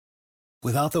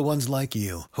Without the ones like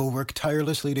you, who work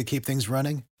tirelessly to keep things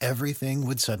running, everything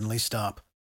would suddenly stop.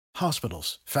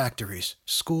 Hospitals, factories,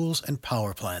 schools, and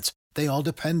power plants, they all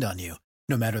depend on you.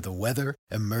 No matter the weather,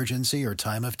 emergency, or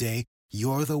time of day,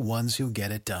 you're the ones who get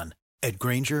it done. At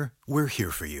Grainger, we're here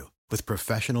for you with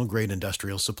professional-grade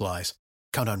industrial supplies.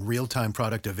 Count on real-time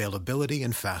product availability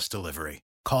and fast delivery.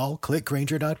 Call,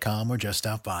 clickgrainger.com, or just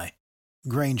stop by.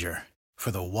 Grainger, for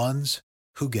the ones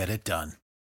who get it done.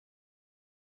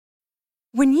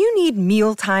 When you need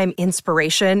mealtime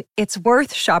inspiration, it's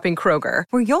worth shopping Kroger,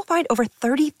 where you'll find over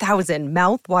 30,000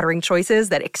 mouth-watering choices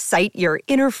that excite your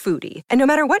inner foodie. And no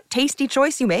matter what tasty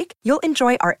choice you make, you'll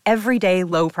enjoy our everyday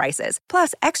low prices,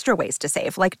 plus extra ways to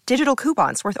save, like digital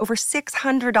coupons worth over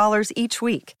 $600 each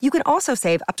week. You can also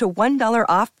save up to $1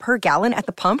 off per gallon at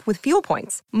the pump with fuel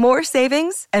points. More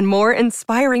savings and more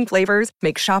inspiring flavors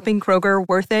make shopping Kroger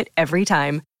worth it every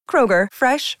time. Kroger,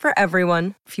 fresh for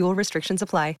everyone. Fuel restrictions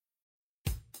apply.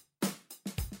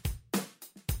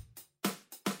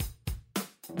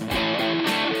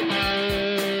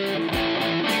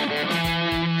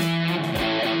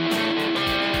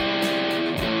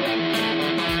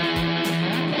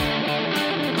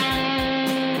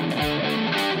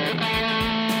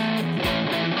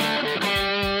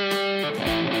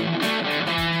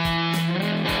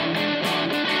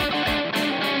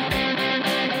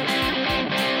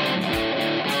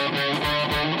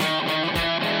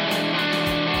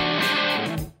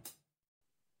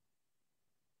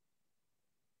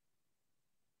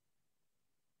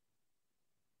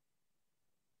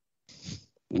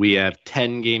 We have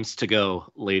 10 games to go,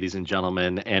 ladies and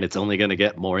gentlemen, and it's only going to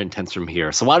get more intense from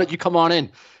here. So why don't you come on in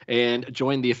and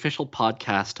join the official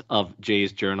podcast of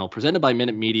Jay's Journal, presented by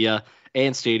Minute Media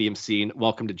and Stadium Scene.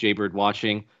 Welcome to Jaybird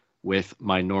Watching with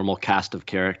my normal cast of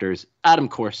characters, Adam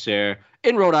Corsair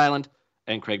in Rhode Island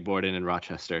and Craig Borden in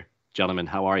Rochester. Gentlemen,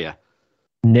 how are you?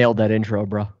 Nailed that intro,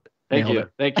 bro. Thank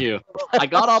you. I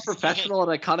got all professional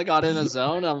and I kind of got in a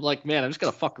zone. I'm like, man, I'm just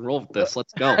going to fucking roll with this.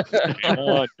 Let's go.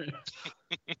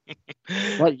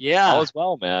 But yeah. All is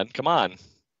well, man. Come on.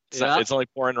 It's only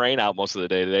pouring rain out most of the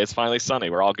day today. It's finally sunny.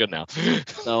 We're all good now.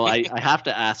 So I have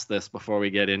to ask this before we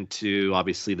get into,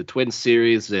 obviously, the Twins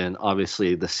series and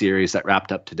obviously the series that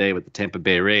wrapped up today with the Tampa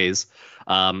Bay Rays.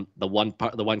 The one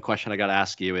question I got to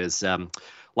ask you is,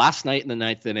 last night in the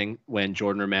ninth inning, when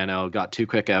Jordan Romano got 2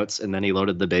 quick outs and then he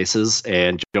loaded the bases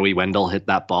and Joey Wendell hit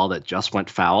that ball that just went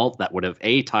foul, that would have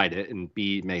A, tied it, and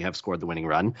B, may have scored the winning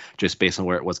run just based on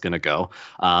where it was going to go.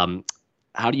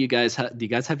 How do you guys do you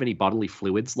guys have any bodily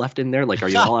fluids left in there? Like, are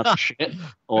you all out of shit,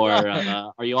 or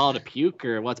are you all out of puke,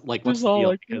 or what's the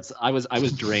deal? Because I was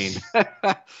drained.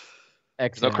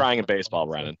 No crying in baseball,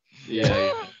 Brennan.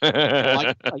 Yeah.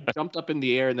 I jumped up in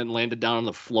the air and then landed down on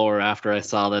the floor after I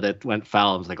saw that it went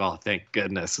foul. I was like, oh, thank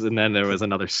goodness. And then there was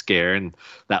another scare, and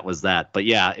that was that. But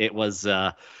yeah, it was.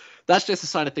 That's just a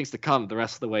sign of things to come the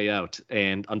rest of the way out.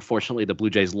 And unfortunately, the Blue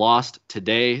Jays lost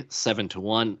today,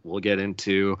 7-1. We'll get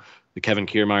into the Kevin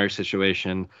Kiermaier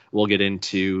situation. We'll get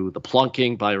into the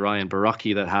plunking by Ryan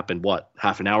Borucki that happened,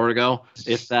 half an hour ago,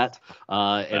 if that,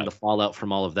 and the fallout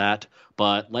from all of that.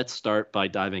 But let's start by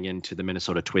diving into the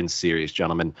Minnesota Twins series,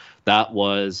 gentlemen. That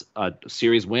was a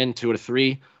series win, 2 out of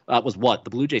 3. That was the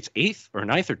Blue Jays' 8th or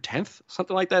 9th or 10th,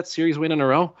 something like that, series win in a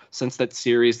row since that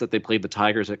series that they played the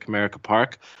Tigers at Comerica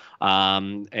Park.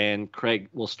 And Craig,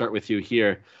 we'll start with you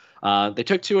here. They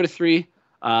took 2 out of 3.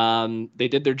 They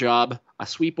did their job. A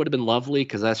sweep would have been lovely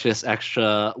because that's just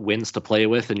extra wins to play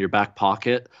with in your back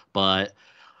pocket. But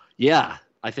yeah,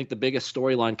 I think the biggest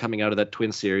storyline coming out of that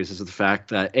Twin series is the fact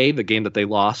that the game that they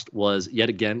lost was yet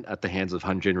again at the hands of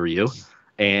Hyun-Jin Ryu,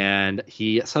 and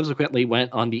he subsequently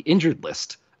went on the injured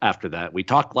list after that. We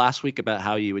talked last week about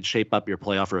how you would shape up your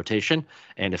playoff rotation,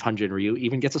 and if Hyun-Jin Ryu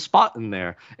even gets a spot in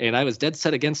there, and I was dead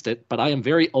set against it, but I am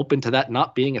very open to that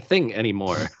not being a thing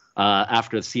anymore.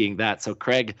 After seeing that. So,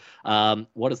 Craig,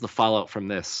 what is the fallout from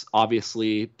this?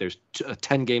 Obviously, there's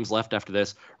 10 games left after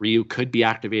this. Ryu could be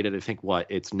activated, I think,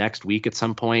 it's next week at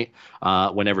some point,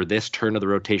 whenever this turn of the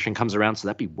rotation comes around. So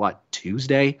that'd be,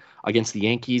 Tuesday against the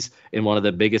Yankees in one of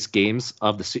the biggest games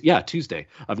of Tuesday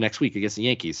of next week against the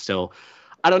Yankees. So,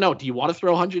 I don't know. Do you want to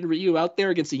throw Hyun-Jin Ryu out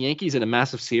there against the Yankees in a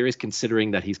massive series,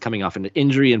 considering that he's coming off an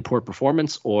injury and poor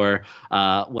performance? Or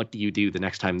what do you do the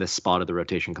next time this spot of the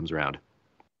rotation comes around?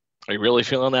 Are you really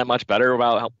feeling that much better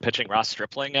about pitching Ross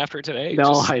Stripling after today?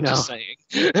 No, I know. Just saying.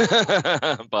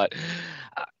 But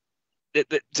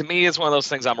to me, it's one of those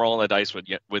things I'm rolling the dice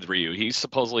with Ryu. He's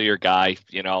supposedly your guy,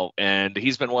 and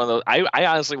he's been one of those. I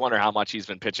honestly wonder how much he's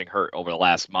been pitching hurt over the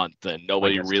last month, and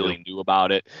nobody really knew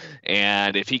about it.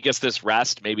 And if he gets this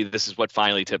rest, maybe this is what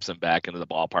finally tips him back into the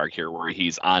ballpark here, where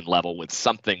he's on level with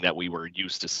something that we were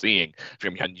used to seeing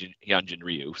from Hyunjin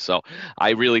Ryu. So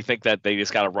I really think that they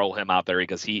just got to roll him out there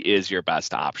because he is your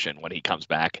best option when he comes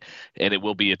back, and it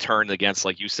will be a turn against,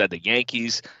 like you said, the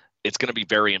Yankees. It's going to be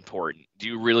very important. Do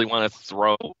you really want to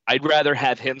throw? I'd rather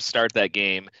have him start that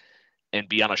game and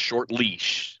be on a short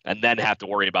leash and then have to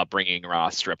worry about bringing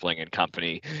Ross Stripling and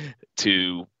company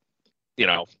to,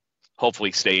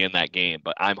 hopefully stay in that game.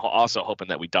 But I'm also hoping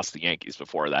that we dust the Yankees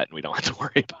before that and we don't have to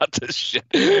worry about this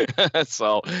shit.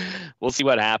 So we'll see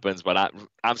what happens. But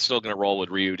I'm still going to roll with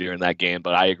Ryu during that game.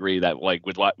 But I agree that, like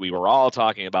with what we were all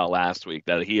talking about last week,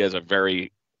 that he has a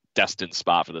very destined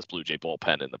spot for this Blue Jay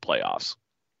bullpen in the playoffs.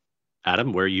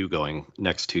 Adam, where are you going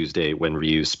next Tuesday when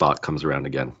Ryu's spot comes around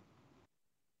again?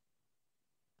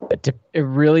 It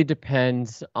really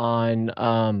depends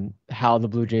on how the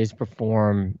Blue Jays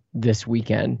perform this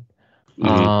weekend.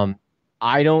 Mm-hmm.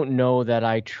 I don't know that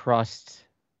I trust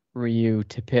Ryu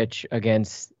to pitch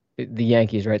against the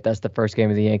Yankees, right? That's the first game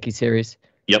of the Yankee series.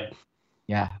 Yep.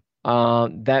 Yeah.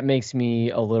 That makes me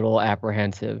a little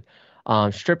apprehensive.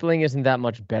 Stripling isn't that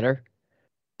much better.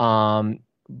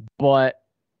 But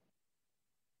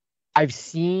I've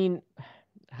seen,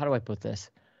 how do I put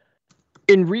this?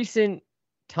 In recent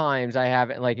times, I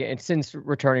haven't, since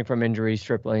returning from injury,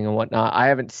 Stripling and whatnot, I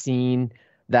haven't seen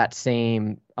that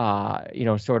same,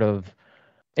 sort of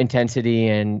intensity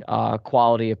and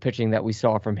quality of pitching that we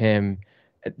saw from him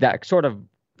that sort of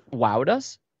wowed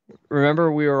us. Remember,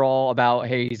 we were all about,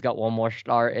 hey, he's got one more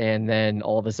start, and then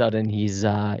all of a sudden he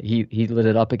lit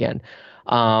it up again.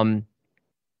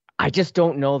 I just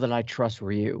don't know that I trust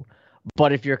Ryu.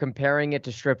 But if you're comparing it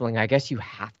to Stripling, I guess you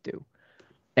have to.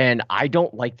 And I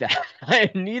don't like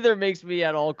that. Neither makes me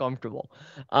at all comfortable.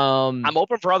 I'm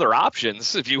open for other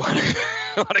options if you want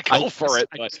to go for it.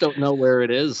 I just don't know where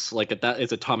it is. Like,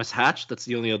 is it Thomas Hatch? That's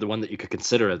the only other one that you could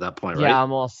consider at that point, right? Yeah,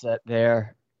 I'm all set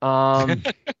there. Tell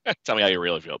me how you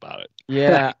really feel about it.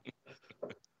 Yeah.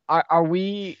 Are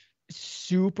we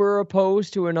super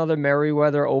opposed to another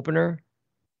Merriweather opener?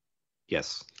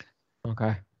 Yes.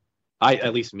 Okay.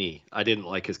 At least me. I didn't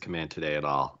like his command today at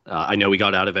all. I know we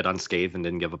got out of it unscathed and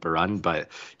didn't give up a run, but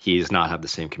he does not have the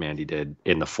same command he did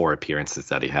in the 4 appearances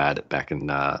that he had back in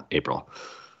April.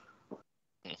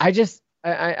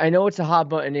 I know it's a hot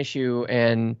button issue,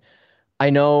 and I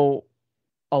know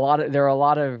there are a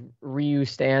lot of Ryu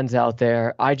stands out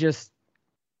there. I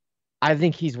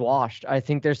think he's washed. I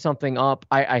think there's something up.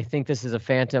 I think this is a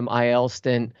phantom IL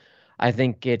stint. I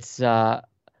think it's I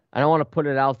don't want to put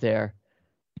it out there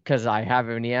because I have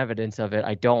any evidence of it.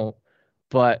 I don't.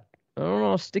 But I don't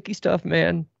know, sticky stuff,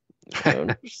 man.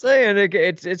 I'm just saying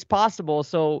it's possible.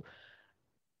 So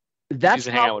that's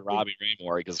hang out with Robbie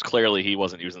Raymore because clearly he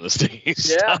wasn't using the sticky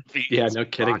stuff. Yeah, no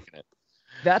kidding.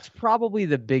 That's probably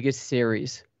the biggest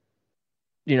series,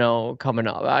 coming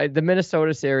up. The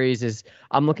Minnesota series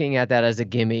I'm looking at that as a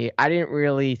gimme. I didn't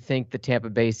really think the Tampa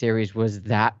Bay series was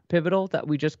that pivotal that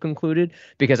we just concluded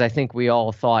because I think we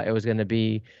all thought it was going to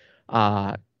be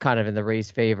kind of in the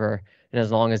Rays' favor. And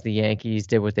as long as the Yankees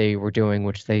did what they were doing,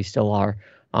 which they still are,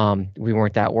 we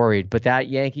weren't that worried. But that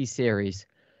Yankee series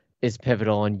is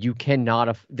pivotal, and you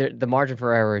cannot the margin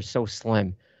for error is so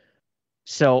slim.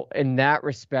 So in that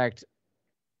respect,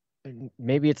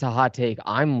 maybe it's a hot take.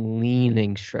 I'm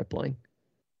leaning Stripling.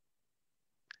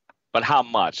 But how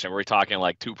much? Are we talking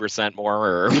like 2%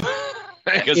 more? Or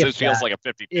because it feels like a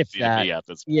 50-50 to me at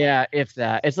this point. Yeah, if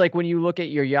that. It's like when you look at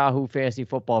your Yahoo Fantasy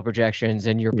Football projections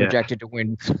and you're projected to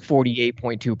win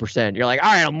 48.2%. You're like,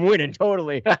 all right, I'm winning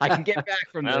totally. I can get back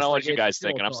from this. I don't know what you guys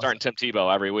thinking. I'm starting Tim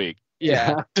Tebow every week.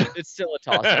 Yeah, it's still a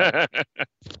toss-up.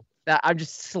 I'm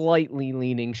just slightly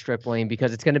leaning Stripling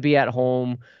because it's going to be at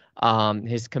home.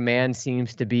 His command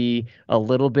seems to be a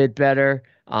little bit better.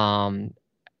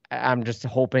 I'm just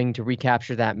hoping to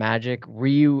recapture that magic.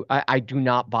 Ryu, I do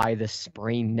not buy the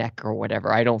sprained neck or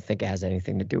whatever. I don't think it has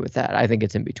anything to do with that. I think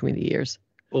it's in between the ears.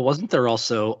 Well, wasn't there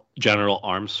also general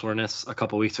arm soreness a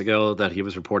couple weeks ago that he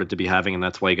was reported to be having, and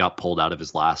that's why he got pulled out of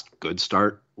his last good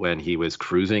start when he was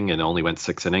cruising and only went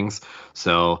 6 innings.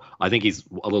 So I think he's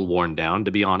a little worn down,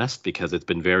 to be honest, because it's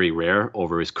been very rare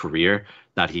over his career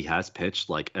that he has pitched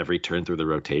like every turn through the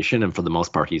rotation. And for the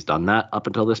most part, he's done that up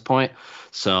until this point.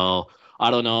 So I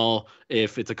don't know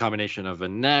if it's a combination of a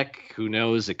neck. Who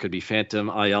knows? It could be phantom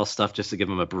IL stuff just to give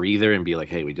him a breather and be like,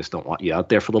 hey, we just don't want you out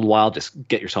there for a little while. Just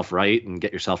get yourself right and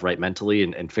get yourself right mentally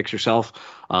and fix yourself.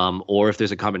 Or if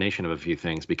there's a combination of a few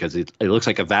things, because it looks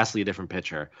like a vastly different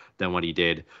pitcher than what he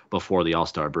did before the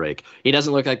All-Star break. He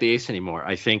doesn't look like the ace anymore.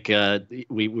 I think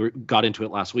we got into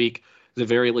it last week. It's a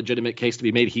very legitimate case to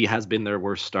be made. He has been their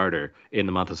worst starter in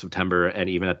the month of September and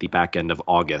even at the back end of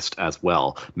August as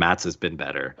well. Matz has been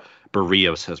better.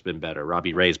 Barrios has been better.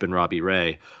 Robbie Ray's been Robbie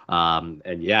Ray.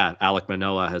 And yeah, Alek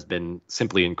Manoah has been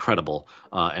simply incredible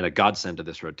and a godsend to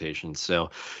this rotation. So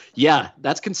yeah,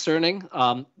 that's concerning.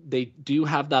 They do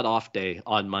have that off day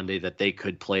on Monday that they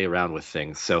could play around with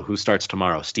things. So who starts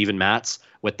tomorrow? Steven Matz.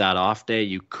 With that off day,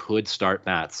 you could start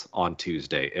Matz on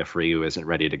Tuesday if Ryu isn't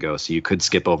ready to go. So you could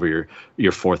skip over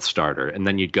your fourth starter. And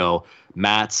then you'd go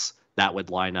Matz. That would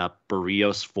line up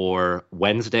Barrios for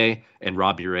Wednesday and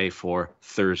Robbie Ray for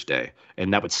Thursday.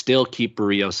 And that would still keep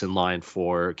Barrios in line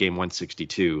for game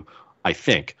 162, I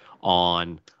think,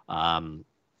 on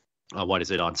what is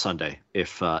it, on Sunday,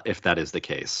 if that is the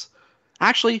case.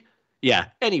 Actually, yeah,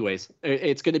 anyways,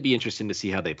 it's going to be interesting to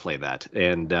see how they play that.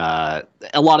 And a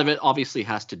lot of it obviously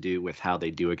has to do with how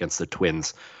they do against the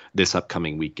Twins this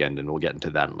upcoming weekend, and we'll get into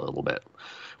that in a little bit.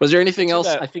 Was there anything else?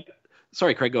 I think.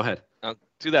 Sorry, Craig, go ahead.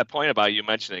 To that point about you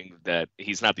mentioning that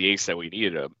he's not the ace that we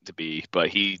needed him to be, but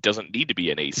he doesn't need to be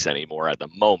an ace anymore at the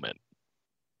moment.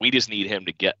 We just need him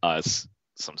to get us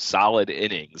some solid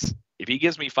innings. If he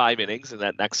gives me 5 innings in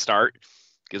that next start,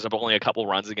 gives up only a couple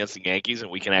runs against the Yankees, and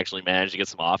we can actually manage to get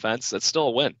some offense, that's still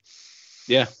a win.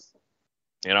 Yeah.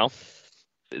 You know?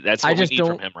 That's what we need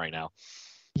from him right now.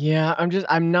 Yeah,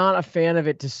 I'm not a fan of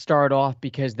it to start off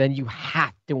because then you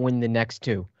have to win the next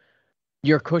 2.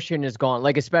 Your cushion is gone.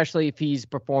 Like, especially if he's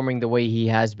performing the way he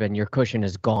has been, your cushion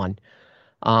is gone.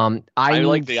 I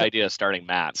like the idea of starting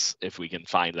Matz if we can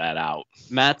find that out.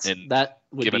 Matz, and that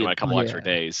would giving be him a couple extra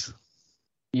days.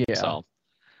 Yeah. So.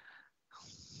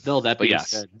 Bill, that being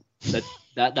said,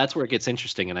 that's where it gets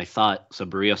interesting. And I thought, so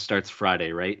Barrios starts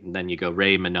Friday, right? And then you go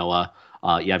Ray, Manoah.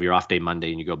 You have your off day Monday,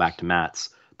 and you go back to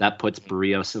Matz. That puts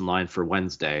Barrios in line for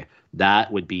Wednesday.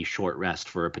 That would be short rest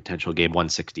for a potential game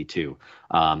 162.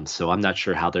 So I'm not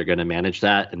sure how they're going to manage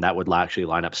that. And that would actually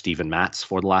line up Steven Matz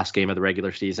for the last game of the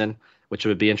regular season, which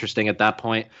would be interesting at that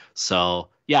point. So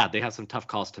yeah, they have some tough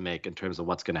calls to make in terms of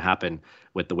what's going to happen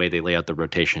with the way they lay out the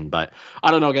rotation. But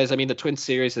I don't know, guys. I mean, the Twins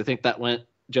series, I think that went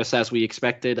just as we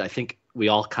expected. I think we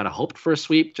all kind of hoped for a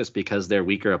sweep just because they're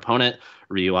weaker opponent.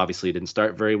 Ryu obviously didn't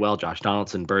start very well. Josh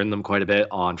Donaldson burned them quite a bit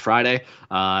on Friday,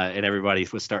 and everybody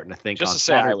was starting to think just on to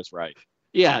say Saturday. I was right.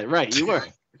 Yeah, right. You were.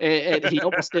 And he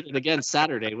almost did it again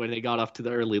Saturday when they got off to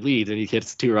the early lead, and he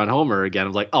hits a 2-run homer again.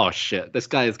 I'm like, oh, shit, this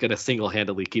guy is going to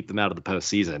single-handedly keep them out of the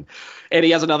postseason. And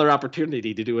he has another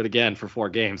opportunity to do it again for 4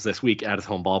 games this week at his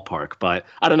home ballpark. But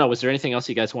I don't know. Was there anything else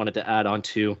you guys wanted to add on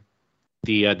to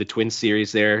the Twins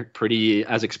series there? Pretty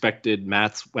as expected.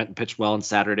 Matz went and pitched well on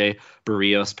Saturday.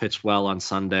 Barrios pitched well on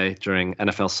Sunday during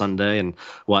NFL Sunday and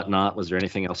whatnot. Was there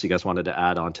anything else you guys wanted to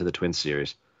add on to the Twins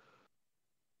series?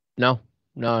 No,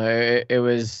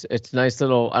 it's nice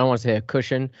little, I don't want to say a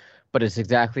cushion, but it's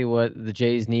exactly what the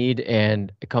Jays need.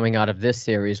 And coming out of this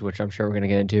series, which I'm sure we're going to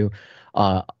get into,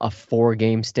 a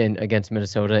 4-game stint against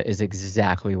Minnesota is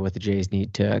exactly what the Jays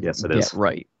need to get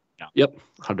right. Yeah. Yep,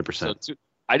 100%. So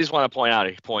I just want to point out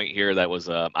a point here that was,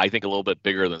 I think, a little bit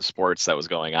bigger than sports that was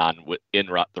going on in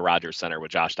the Rogers Center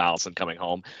with Josh Donaldson coming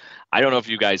home. I don't know if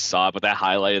you guys saw it, but that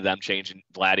highlighted them changing,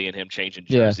 Vladdy and him changing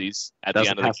jerseys at the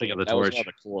end of the game. That was one of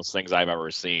the coolest things I've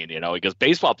ever seen, because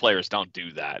baseball players don't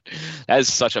do that. That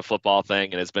is such a football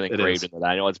thing, and it's been engraved into that.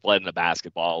 I know it's bled into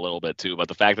basketball a little bit too, but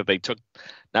the fact that they took,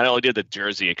 not only did the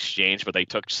jersey exchange, but they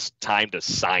took time to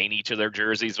sign each of their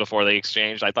jerseys before they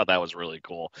exchanged. I thought that was really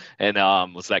cool. And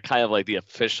was that kind of like the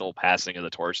official passing of the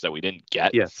torch that we didn't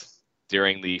get? Yes.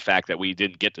 During the fact that we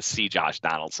didn't get to see Josh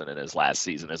Donaldson in his last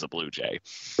season as a Blue Jay.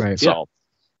 Right. So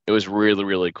it was really,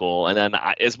 really cool. And then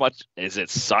as much as it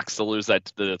sucks to lose that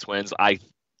to the Twins, I'm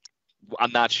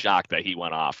not shocked that he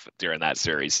went off during that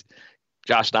series.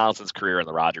 Josh Donaldson's career in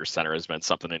the Rogers Center has been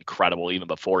something incredible, even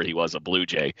before he was a Blue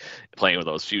Jay, playing with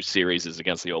those few series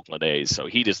against the Oakland A's. So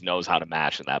he just knows how to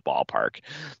match in that ballpark.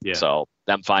 Yeah. So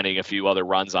them finding a few other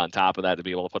runs on top of that to be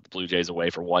able to put the Blue Jays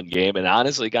away for 1 game. And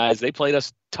honestly, guys, they played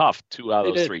us tough 2 out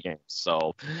of those 3 games.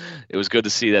 So it was good to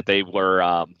see that they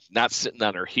were not sitting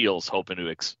on their heels, hoping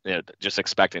to just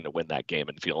expecting to win that game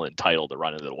and feeling entitled to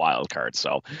run into the wild card.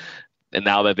 So. And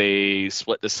now that they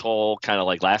split this whole kind of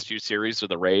like last few series with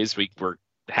the Rays, we were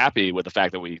happy with the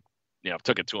fact that we,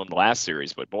 took it to them the last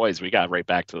series. But boys, we got right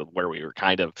back to where we were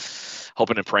kind of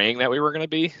hoping and praying that we were going to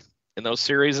be. in those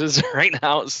series right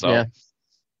now. So,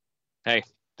 hey,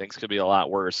 things could be a lot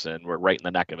worse, and we're right in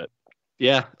the neck of it.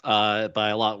 Yeah, by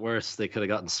a lot worse. They could have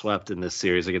gotten swept in this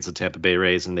series against the Tampa Bay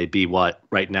Rays, and they'd be what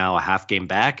right now, a half game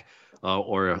back,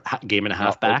 or a game and a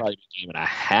half back. Probably a game and a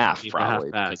half, probably,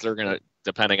 because they're gonna,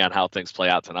 depending on how things play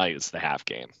out tonight, it's the half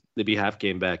game. They'd be half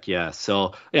game back, yeah.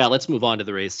 So, yeah, let's move on to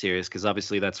the Rays series, because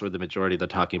obviously that's where the majority of the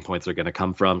talking points are going to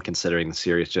come from, considering the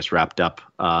series just wrapped up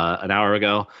an hour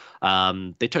ago.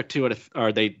 They took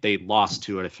they lost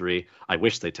 2 out of 3. I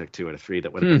wish they took 2 out of 3.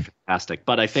 That would have been fantastic.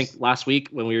 But I think last week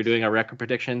when we were doing our record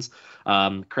predictions,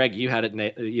 Craig, you had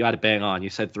it bang on. You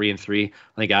said 3-3. I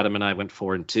think Adam and I went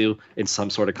 4-2 in some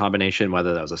sort of combination,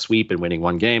 whether that was a sweep and winning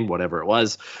one game, whatever it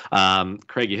was.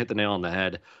 Craig, you hit the nail on the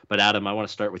head. But Adam, I want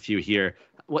to start with you here.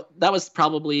 That was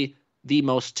probably the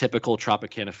most typical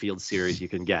Tropicana Field series you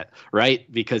can get,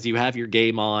 right? Because you have your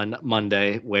game on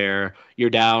Monday where you're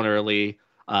down early,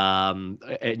 and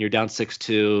you're down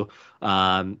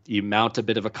 6-2. You mount a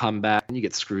bit of a comeback, and you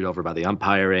get screwed over by the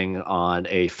umpiring on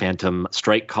a phantom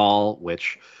strike call,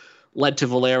 which led to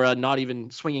Valera not even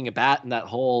swinging a bat in that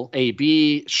whole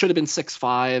AB. Should have been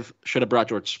 6-5. Should have brought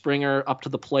George Springer up to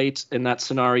the plate in that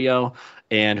scenario.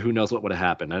 And who knows what would have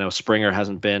happened. I know Springer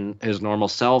hasn't been his normal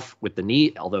self with the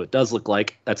knee, although it does look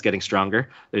like that's getting stronger.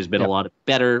 There's been a lot of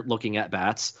better looking at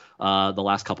bats the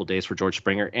last couple of days for George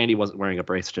Springer. And he wasn't wearing a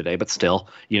brace today, but still,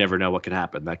 you never know what could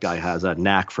happen. That guy has a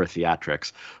knack for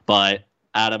theatrics. But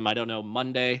Adam, I don't know,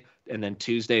 Monday and then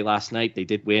Tuesday last night, they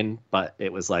did win, but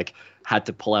it was like had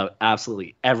to pull out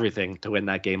absolutely everything to win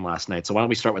that game last night. So why don't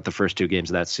we start with the first 2 games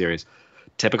of that series?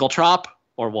 Typical Trop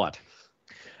or what?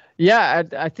 Yeah,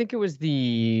 I think it was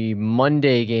the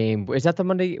Monday game. Is that the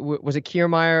Monday? Was it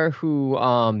Kiermaier who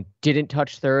didn't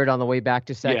touch third on the way back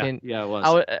to second? Yeah, it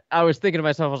was. I was thinking to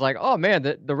myself, I was like, oh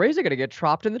man, the Rays are gonna get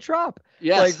tropped in the Trop.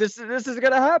 Yes. Like this is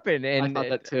gonna happen. And I thought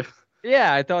that too.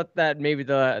 Yeah, I thought that maybe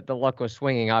the luck was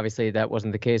swinging. Obviously, that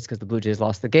wasn't the case because the Blue Jays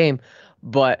lost the game.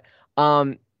 But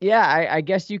yeah, I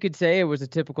guess you could say it was a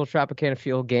typical Tropicana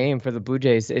Field game for the Blue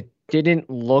Jays. It didn't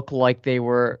look like they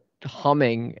were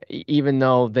humming, even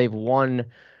though they've won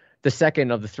the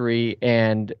second of the 3,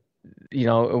 and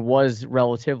it was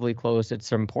relatively close at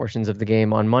some portions of the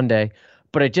game on Monday,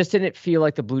 but it just didn't feel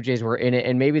like the Blue Jays were in it.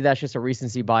 And maybe that's just a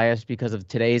recency bias because of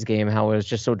today's game, how it was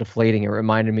just so deflating. It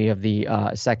reminded me of the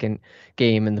second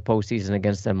game in the postseason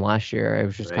against them last year. It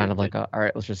was just kind of like, all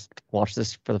right, let's just watch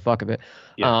this for the fuck of it.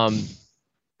 Yeah.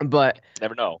 But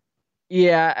never know.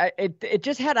 Yeah, it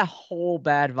just had a whole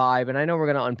bad vibe, and I know we're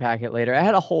gonna unpack it later. I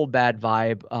had a whole bad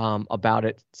vibe about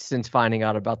it since finding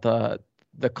out about the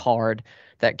card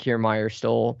that Kiermaier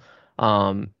stole.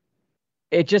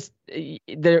 It just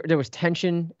there was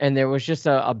tension, and there was just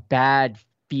a bad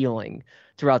feeling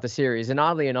throughout the series. And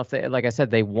oddly enough, like I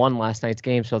said, they won last night's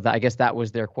game, so I guess that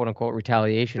was their quote unquote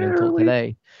retaliation until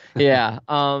today. Yeah,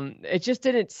 it just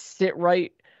didn't sit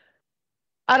right.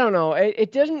 I don't know.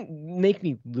 It doesn't make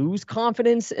me lose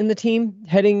confidence in the team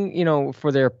heading,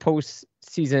 for their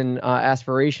postseason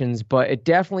aspirations, but it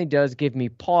definitely does give me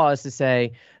pause to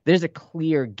say there's a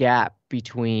clear gap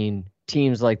between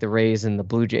teams like the Rays and the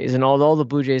Blue Jays. And although the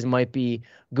Blue Jays might be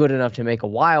good enough to make a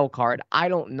wild card, I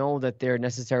don't know that they're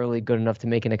necessarily good enough to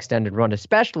make an extended run,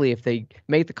 especially if they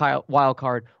make the wild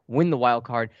card, win the wild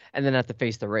card, and then have to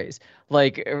face the Rays,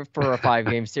 like for a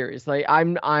 5-game series. Like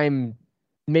I'm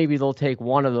maybe they'll take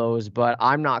one of those, but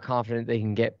I'm not confident they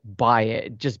can get by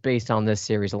it just based on this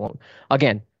series alone.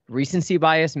 Again, recency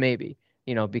bias, maybe,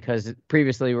 because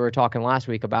previously we were talking last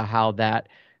week about how that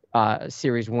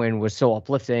series win was so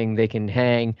uplifting. They can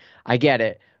hang. I get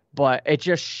it. But it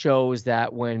just shows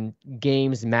that when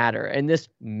games matter, and this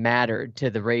mattered to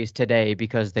the Rays today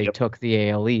because they took the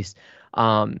AL East.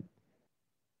 I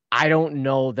don't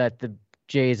know that the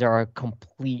Jays are a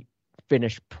complete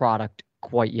finished product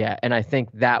quite yet, and I think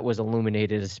that was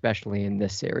illuminated especially in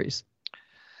this series.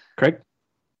 Craig?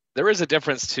 There is a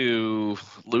difference to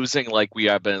losing like we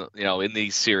have been, in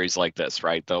these series like this,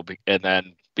 right? Though, and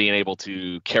then being able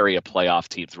to carry a playoff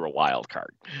team through a wild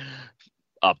card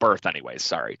berth, anyways.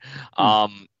 Sorry.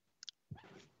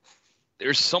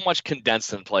 There's so much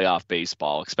condensed in playoff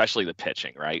baseball, especially the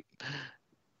pitching, right?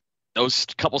 Those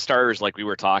couple starters, like we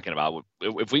were talking about,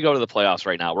 if we go to the playoffs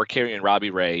right now, we're carrying Robbie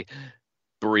Ray,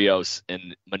 Barrios,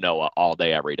 and Manoah all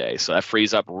day, every day. So that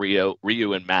frees up Ryu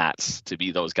and Matz to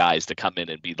be those guys to come in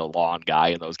and be the lawn guy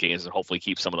in those games and hopefully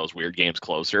keep some of those weird games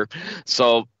closer.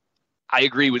 So I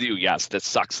agree with you. Yes, that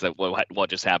sucks that what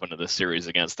just happened in this series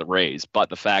against the Rays. But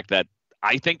the fact that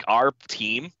I think our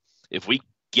team, if we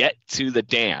get to the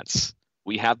dance,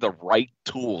 we have the right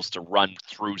tools to run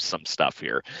through some stuff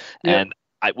here. Yeah. And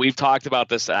we've talked about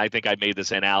this. I think I made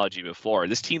this analogy before.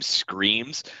 This team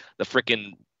screams the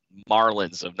freaking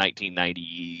Marlins of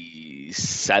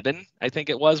 1997, I think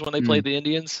it was, when they played the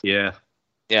Indians. Yeah.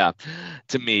 Yeah.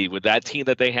 To me, with that team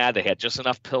that they had just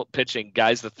enough pitching.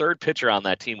 Guys, the third pitcher on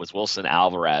that team was Wilson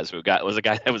Alvarez, who was a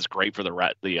guy that was great for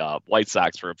the White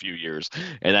Sox for a few years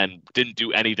and then didn't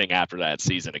do anything after that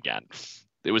season again.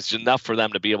 It was enough for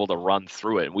them to be able to run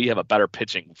through it. We have a better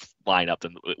pitching lineup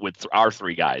than with our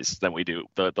three guys than we do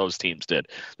those teams did.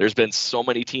 There's been so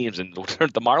many teams, and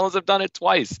the Marlins have done it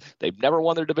twice. They've never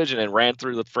won their division and ran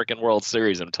through the freaking World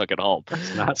Series and took it home.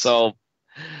 So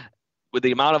with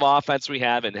the amount of offense we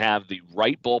have and have the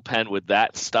right bullpen with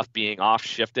that stuff being off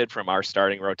shifted from our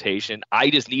starting rotation, I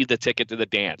just need the ticket to the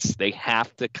dance. They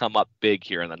have to come up big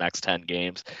here in the next 10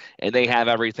 games, and they have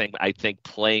everything, I think,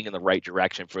 playing in the right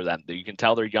direction for them. You can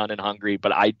tell they're young and hungry,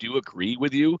 but I do agree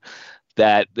with you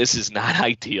that this is not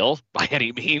ideal by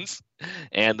any means.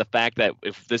 And the fact that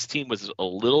if this team was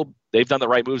they've done the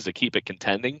right moves to keep it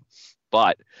contending,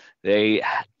 but they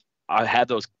have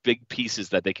those big pieces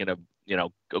that they can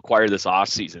acquire this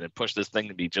offseason and push this thing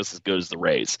to be just as good as the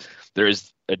Rays. There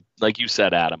is, like you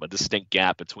said, Adam, a distinct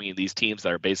gap between these teams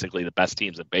that are basically the best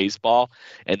teams in baseball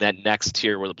and that next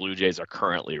tier where the Blue Jays are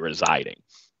currently residing.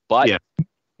 But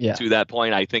to that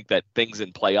point, I think that things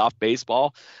in playoff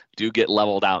baseball do get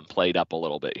leveled out and played up a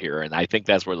little bit here. And I think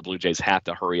that's where the Blue Jays have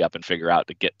to hurry up and figure out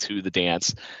to get to the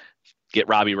dance, get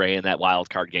Robbie Ray in that wild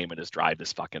card game and just drive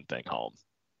this fucking thing home.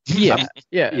 Yeah.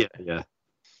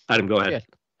 Adam, go ahead. Yeah.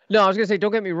 No, I was gonna say,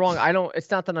 don't get me wrong.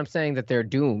 It's not that I'm saying that they're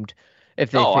doomed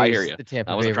if they face I hear you. the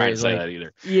Tampa I Bay wasn't trying to Rays. say that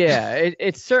either. Yeah,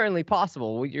 it's certainly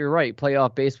possible. You're right.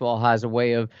 Playoff baseball has a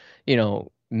way of,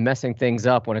 messing things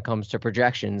up when it comes to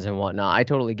projections and whatnot. I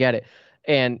totally get it.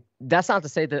 And that's not to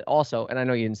say that also, and I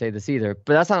know you didn't say this either,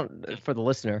 but that's not for the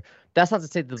listener. That's not to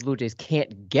say that the Blue Jays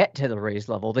can't get to the Rays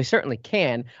level. They certainly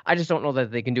can. I just don't know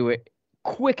that they can do it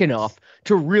quick enough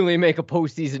to really make a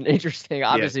postseason interesting,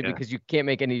 obviously, because you can't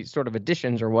make any sort of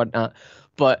additions or whatnot.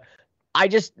 But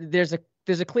there's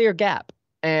a clear gap.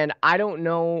 And I don't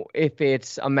know if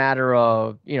it's a matter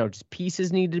of, just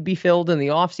pieces need to be filled in the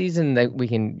offseason that we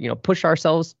can, push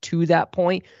ourselves to that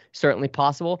point. Certainly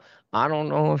possible. I don't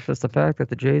know if it's the fact that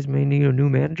the Jays may need a new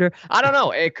manager. I don't know.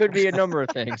 It could be a number of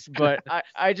things. But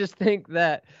I just think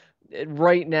that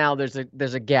right now there's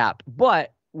a gap.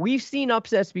 But we've seen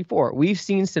upsets before. We've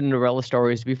seen Cinderella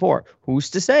stories before. Who's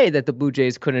to say that the Blue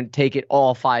Jays couldn't take it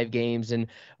all 5 games and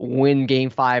win Game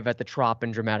 5 at the Trop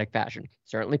in dramatic fashion?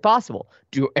 Certainly possible.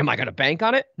 Am I going to bank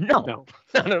on it? No,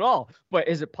 not at all. But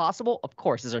is it possible? Of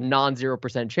course, there's a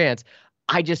non-0% chance.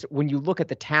 When you look at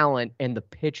the talent and the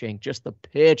pitching, just the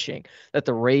pitching that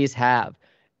the Rays have,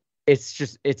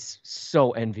 it's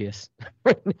so envious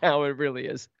right now. It really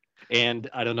is. And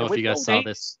I don't know if you guys saw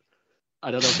this.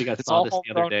 I don't know if you guys saw this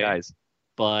the other day,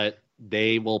 but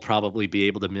they will probably be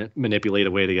able to manipulate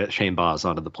a way to get Shane Baz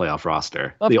onto the playoff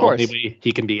roster. Of course. Only way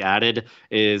he can be added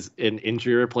is an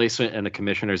injury replacement, and the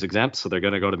commissioner's exempt. So they're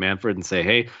going to go to Manfred and say,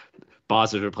 hey,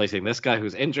 Baz is replacing this guy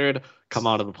who's injured. Come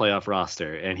onto the playoff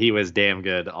roster. And he was damn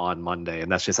good on Monday.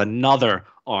 And that's just another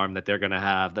arm that they're going to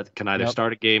have that can either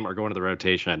start a game or go into the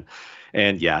rotation.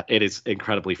 And yeah, it is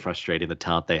incredibly frustrating, the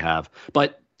talent they have.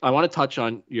 But I want to touch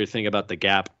on your thing about the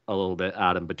gap a little bit,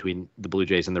 Adam, between the Blue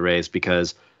Jays and the Rays,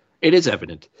 because it is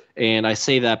evident. And I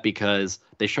say that because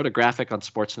they showed a graphic on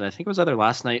Sportsnet, I think it was either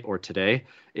last night or today,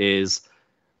 is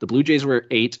the Blue Jays were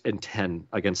 8-10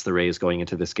 against the Rays going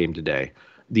into this game today.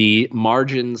 The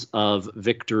margins of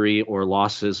victory or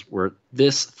losses were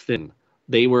this thin.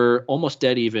 They were almost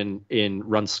dead even in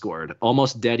runs scored,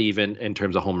 almost dead even in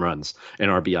terms of home runs and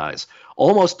RBIs,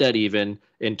 almost dead even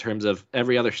in terms of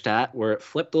every other stat. Where it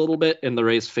flipped a little bit in the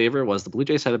Rays' favor was the Blue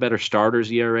Jays had a better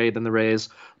starters ERA than the Rays,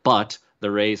 but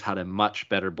the Rays had a much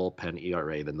better bullpen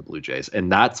ERA than the Blue Jays. And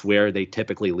that's where they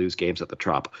typically lose games at the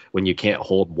Trop, when you can't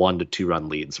hold 1 to 2 run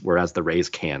leads, whereas the Rays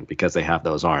can because they have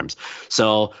those arms.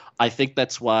 So I think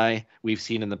that's why we've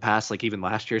seen in the past, like even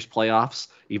last year's playoffs,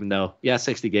 even though,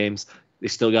 60 games, they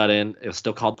still got in. It was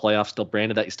still called playoffs, still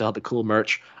branded that. You still had the cool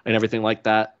merch and everything like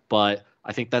that. But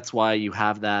I think that's why you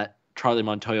have that Charlie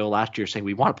Montoyo last year saying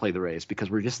we want to play the Rays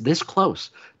because we're just this close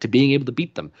to being able to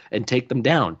beat them and take them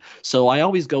down. So I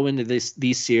always go into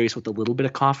these series with a little bit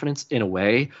of confidence in a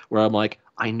way where I'm like,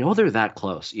 I know they're that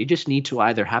close. You just need to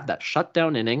either have that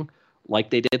shutdown inning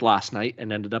like they did last night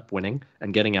and ended up winning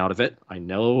and getting out of it. I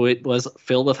know it was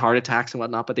filled with heart attacks and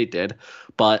whatnot, but they did.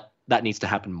 But that needs to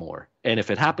happen more. And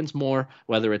if it happens more,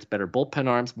 whether it's better bullpen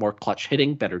arms, more clutch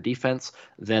hitting, better defense,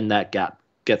 then that gap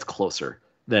gets closer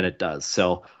than it does.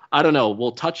 So I don't know.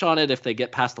 We'll touch on it if they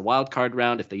get past the wild card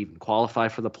round, if they even qualify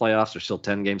for the playoffs. There's still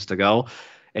 10 games to go.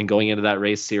 And going into that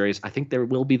Rays series, I think there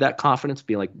will be that confidence,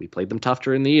 being like, we played them tough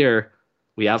during the year.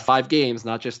 We have 5 games,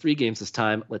 not just 3 games this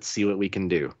time. Let's see what we can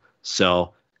do.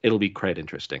 So it'll be quite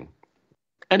interesting.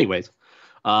 Anyways,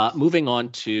 moving on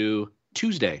to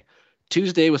Tuesday.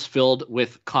 Tuesday was filled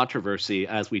with controversy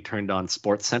as we turned on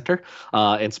Sports Center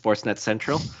and Sportsnet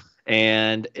Central.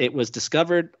 And it was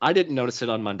discovered, I didn't notice it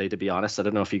on Monday, to be honest. I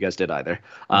don't know if you guys did either.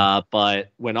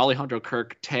 But when Alejandro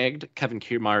Kirk tagged Kevin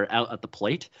Kiermaier out at the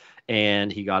plate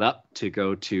and he got up to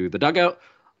go to the dugout,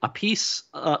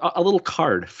 a little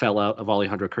card fell out of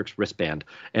Alejandro Kirk's wristband.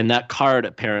 And that card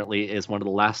apparently is one of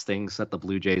the last things that the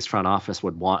Blue Jays front office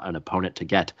would want an opponent to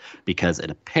get, because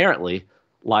it apparently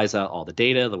lies out all the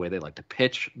data, the way they like to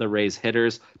pitch the Rays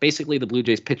hitters, basically the Blue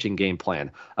Jays pitching game plan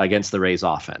against the Rays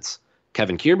offense.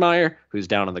 Kevin Kiermaier, who's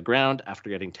down on the ground after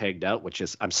getting tagged out, which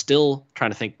is, I'm still trying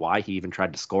to think why he even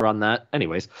tried to score on that.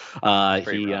 Anyways,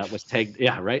 he was tagged.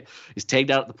 Yeah, right. He's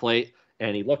tagged out at the plate,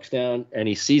 and he looks down and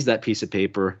he sees that piece of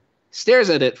paper, stares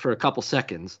at it for a couple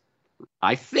seconds.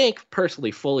 I think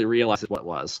personally fully realizes what it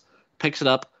was, picks it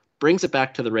up, brings it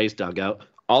back to the Rays dugout.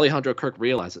 Alejandro Kirk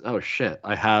realizes, oh shit,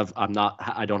 I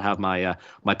don't have my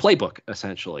playbook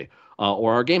essentially,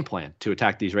 or our game plan to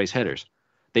attack these Rays hitters.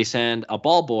 They send a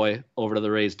ball boy over to the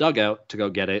Rays dugout to go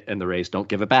get it, and the Rays don't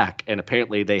give it back. And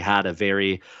apparently they had a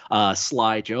very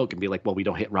sly joke and be like, well, we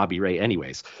don't hit Robbie Ray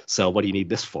anyways, so what do you need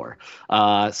this for?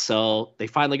 So they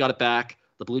finally got it back.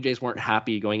 The Blue Jays weren't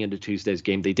happy going into Tuesday's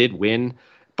game. They did win,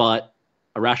 but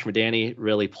Arash Madani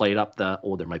really played up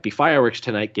there might be fireworks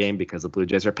tonight game because the Blue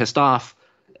Jays are pissed off.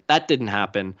 That didn't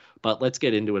happen, but let's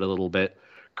get into it a little bit.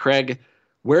 Craig,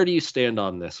 where do you stand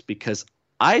on this? Because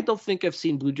I don't think I've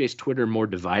seen Blue Jays Twitter more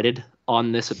divided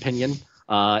on this opinion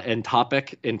and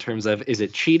topic in terms of, is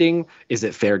it cheating? Is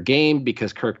it fair game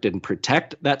because Kirk didn't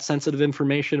protect that sensitive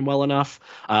information well enough?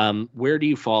 Where do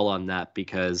you fall on that?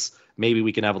 Because maybe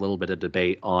we can have a little bit of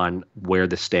debate on where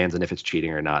this stands and if it's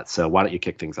cheating or not. So why don't you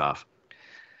kick things off?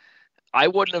 I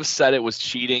wouldn't have said it was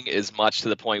cheating as much to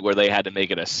the point where they had to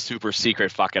make it a super secret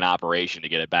fucking operation to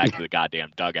get it back to the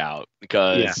goddamn dugout.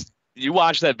 Because you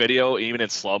watch that video, even in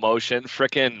slow motion,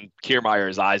 frickin'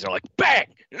 Kiermaier's eyes are like, bang!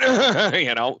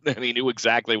 You know, and he knew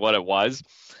exactly what it was.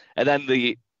 And then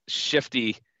the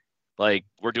shifty, like,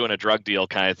 we're doing a drug deal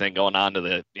kind of thing going on to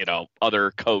the,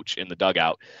 other coach in the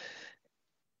dugout.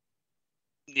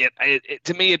 Yeah,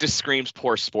 to me, it just screams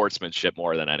poor sportsmanship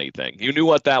more than anything. You knew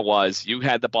what that was. You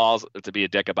had the balls to be a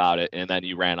dick about it, and then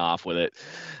you ran off with it.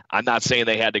 I'm not saying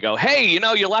they had to go, hey,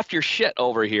 you left your shit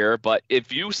over here. But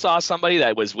if you saw somebody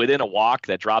that was within a walk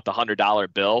that dropped a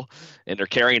 $100 bill and they're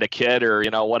carrying a kid or,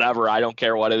 whatever, I don't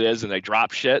care what it is, and they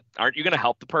drop shit, aren't you going to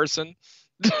help the person?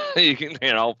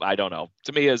 I don't know.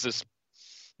 To me, it's just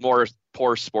more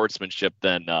poor sportsmanship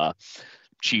than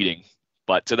cheating.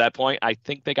 But to that point, I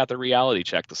think they got the reality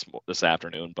check this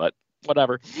afternoon, but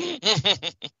whatever.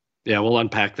 Yeah, we'll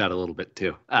unpack that a little bit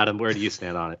too. Adam, where do you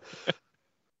stand on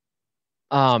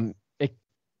it?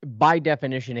 By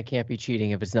definition, it can't be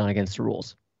cheating if it's not against the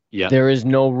rules. Yeah. There is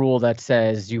no rule that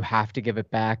says you have to give it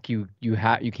back. You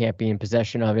can't be in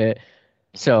possession of it.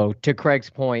 So to Craig's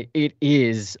point, it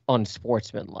is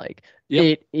unsportsmanlike. Yep.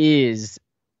 It is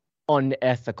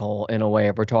unethical in a way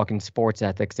if we're talking sports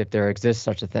ethics, if there exists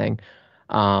such a thing.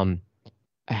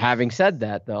 Having said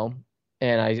that, though,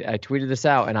 and I tweeted this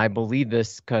out, and I believe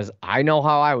this because I know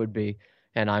how I would be,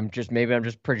 and I'm just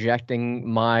projecting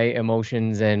my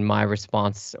emotions and my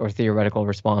response or theoretical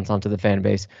response onto the fan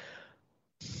base.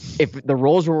 If the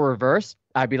roles were reversed,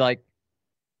 I'd be like,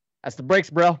 "That's the breaks,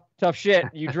 bro. Tough shit.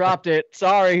 You dropped it.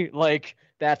 Sorry." Like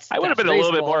I would have been a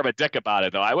little bit more of a dick about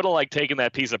it, though. I would have taken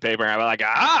that piece of paper and I'd be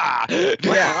like,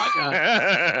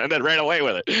 yeah, and then ran away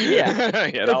with it. Yeah.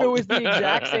 If it was the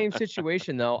exact same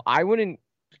situation, though, I wouldn't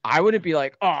be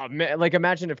like, oh man, like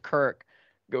imagine if Kirk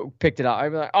picked it up. I'd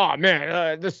be like, oh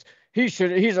man,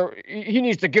 he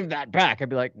needs to give that back. I'd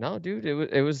be like, no, dude,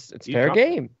 it's fair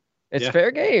game. It's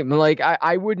fair game. Like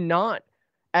I would not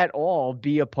at all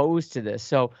be opposed to this.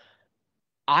 So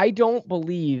I don't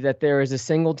believe that there is a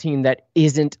single team that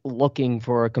isn't looking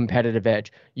for a competitive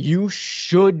edge. You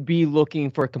should be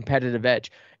looking for a competitive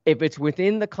edge. If it's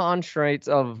within the constraints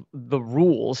of the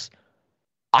rules,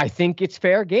 I think it's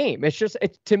fair game. It's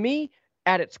to me,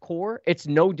 at its core, it's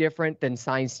no different than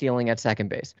sign stealing at second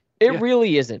base. It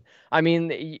really isn't. I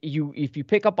mean, if you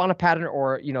pick up on a pattern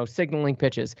or, signaling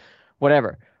pitches,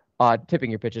 whatever, tipping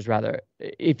your pitches rather.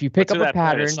 If you pick up a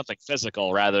pattern, it's something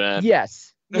physical rather than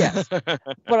Yes. But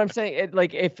I'm saying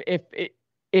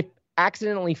if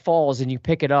accidentally falls and you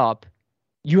pick it up,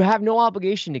 you have no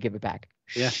obligation to give it back.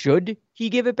 Yeah. Should he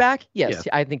give it back? Yes,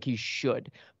 Yeah. I think he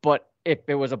should. But if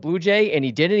it was a Blue Jay and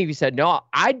he didn't, if he said no,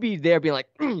 I'd be there being like,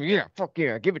 yeah, fuck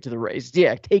yeah, give it to the Rays.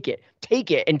 Yeah, take it,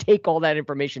 and take all that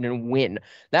information and win.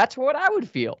 That's what I would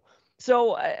feel.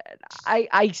 So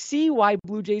I see why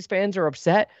Blue Jays fans are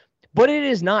upset, but it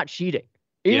is not cheating.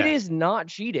 It is not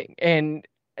cheating. And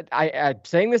I'm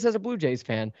saying this as a Blue Jays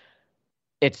fan.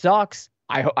 It sucks.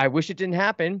 I wish it didn't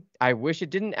happen. I wish it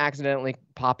didn't accidentally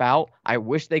pop out. I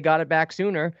wish they got it back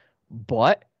sooner,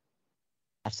 but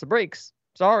that's the breaks.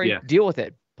 Sorry, deal with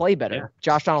it. Play better. Yeah.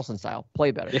 Josh Donaldson style. Play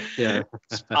better. Yeah.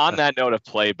 On that note of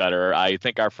play better, I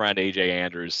think our friend AJ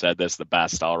Andrews said this the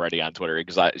best already on Twitter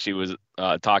because she was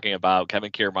talking about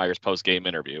Kevin Kiermaier's post-game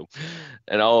interview.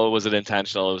 And was it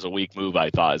intentional? It was a weak move, I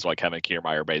thought, is what Kevin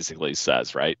Kiermaier basically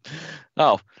says, right?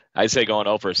 Oh, I'd say going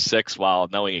 0-for-6 while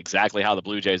knowing exactly how the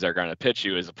Blue Jays are going to pitch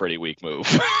you is a pretty weak move.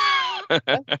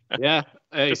 Yeah,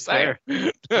 hey, fair.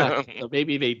 So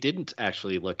maybe they didn't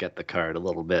actually look at the card a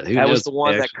little bit. That was the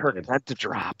one that Kirk meant to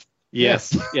drop.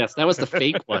 Yes, that was the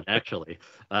fake one, actually.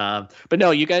 But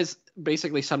no, you guys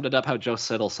basically summed it up how Joe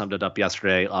Siddall summed it up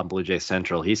yesterday on Blue Jays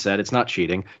Central. He said it's not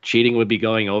cheating. Cheating would be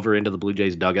going over into the Blue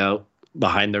Jays dugout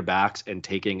behind their backs and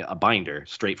taking a binder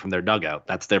straight from their dugout.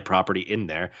 That's their property in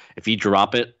there. If you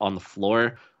drop it on the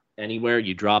floor anywhere,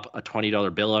 you drop a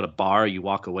 $20 bill at a bar, you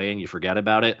walk away and you forget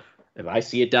about it. If I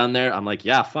see it down there, I'm like,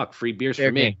 yeah, fuck, free beers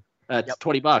for me. It's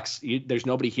 $20. There's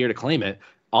nobody here to claim it.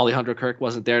 Alejandro Kirk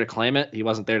wasn't there to claim it. He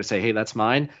wasn't there to say, hey, that's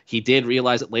mine. He did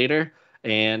realize it later.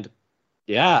 And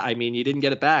yeah, I mean, you didn't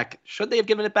get it back. Should they have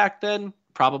given it back then?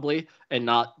 Probably. And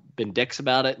not been dicks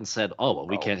about it and said, oh, well,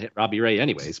 we can't hit Robbie Ray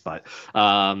anyways. But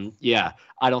yeah,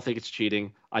 I don't think it's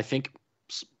cheating. I think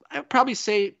I'd probably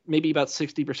say maybe about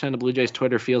 60% of Blue Jays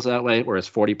Twitter feels that way, whereas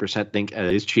 40% think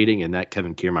it is cheating and that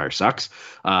Kevin Kiermaier sucks.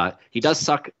 He does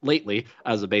suck lately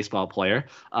as a baseball player,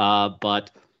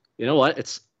 but you know what?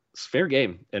 It's fair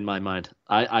game in my mind.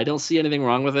 I don't see anything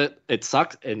wrong with it. It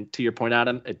sucked, and to your point,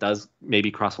 Adam, it does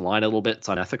maybe cross the line a little bit. It's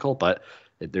unethical, but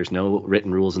there's no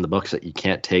written rules in the books that you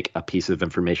can't take a piece of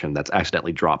information that's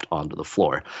accidentally dropped onto the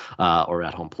floor or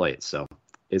at home plate. So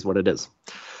it is what it is.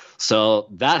 So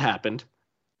that happened.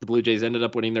 The Blue Jays ended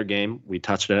up winning their game. We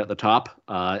touched it at the top.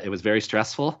 It was very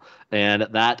stressful, and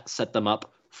that set them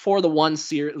up for the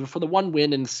one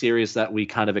win in the series that we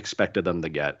kind of expected them to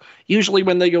get. Usually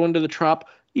when they go into the Trop,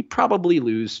 you probably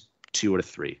lose 2 out of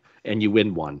 3, and you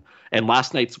win 1. And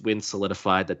last night's win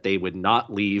solidified that they would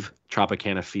not leave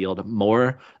Tropicana Field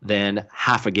more than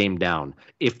half a game down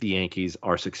if the Yankees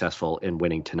are successful in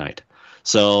winning tonight.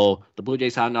 So the Blue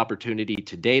Jays had an opportunity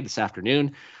this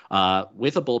afternoon,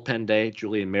 with a bullpen day,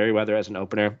 Julian Merryweather as an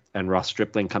opener and Ross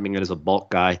Stripling coming in as a bulk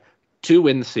guy to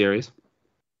win the series,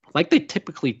 like they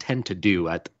typically tend to do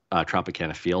at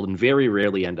Tropicana Field, and very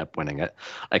rarely end up winning it,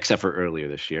 except for earlier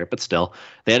this year. But still,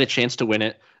 they had a chance to win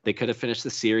it. They could have finished the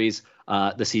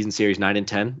season series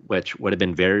 9-10, which would have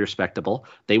been very respectable.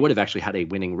 They would have actually had a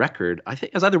winning record. I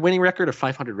think it was either winning record or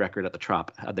 500 record at the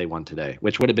Trop had they won today,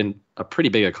 which would have been a pretty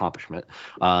big accomplishment,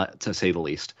 to say the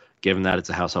least, given that it's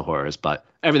a house of horrors. But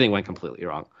everything went completely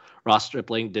wrong. Ross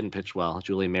Stripling didn't pitch well.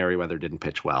 Julian Merryweather didn't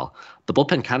pitch well. The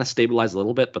bullpen kind of stabilized a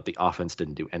little bit, but the offense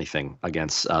didn't do anything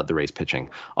against the Rays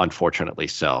pitching, unfortunately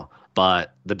so.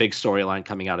 But the big storyline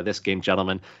coming out of this game,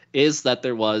 gentlemen, is that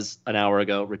there was an hour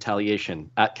ago retaliation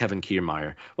at Kevin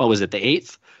Kiermaier. What was it, the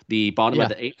 8th? The bottom of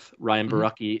the 8th, Ryan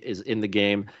Borucki is in the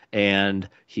game, and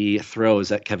he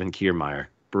throws at Kevin Kiermaier.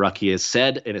 Borucki has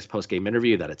said in his post-game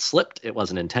interview that it slipped. It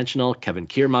wasn't intentional. Kevin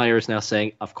Kiermaier is now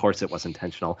saying, of course it was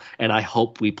intentional, and I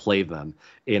hope we play them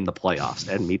in the playoffs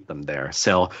and meet them there.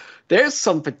 So there's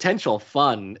some potential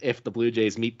fun if the Blue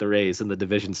Jays meet the Rays in the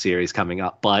division series coming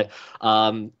up. But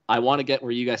I want to get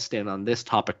where you guys stand on this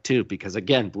topic too, because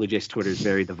again, Blue Jays Twitter is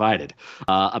very divided,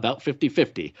 about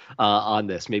 50-50 on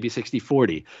this, maybe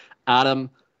 60-40. Adam,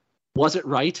 was it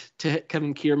right to hit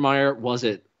Kevin Kiermaier? Was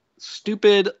it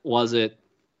stupid? Was it,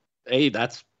 hey,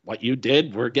 that's what you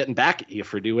did, we're getting back at you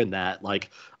for doing that?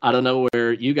 Like, I don't know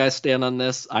where you guys stand on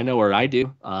this. I know where I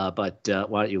do, but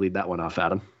why don't you lead that one off,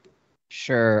 Adam?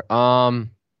 Sure.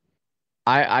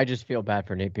 I just feel bad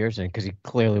for Nate Pearson because he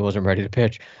clearly wasn't ready to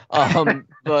pitch.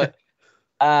 But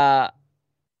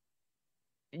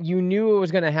you knew it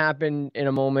was going to happen in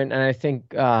a moment, and I think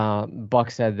Buck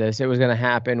said this. It was going to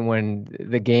happen when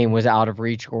the game was out of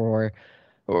reach or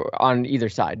on either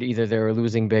side. Either they were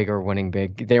losing big or winning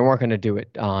big. They weren't going to do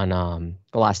it on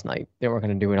last night. They weren't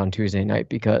going to do it on Tuesday night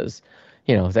because,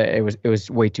 it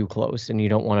was way too close, and you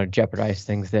don't want to jeopardize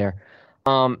things there.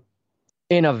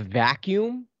 In a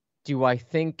vacuum, do I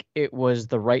think it was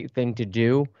the right thing to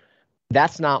do?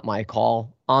 That's not my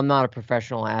call. I'm not a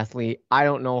professional athlete. I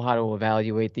don't know how to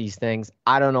evaluate these things.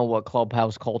 I don't know what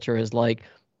clubhouse culture is like.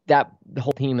 That the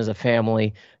whole team is a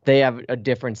family. They have a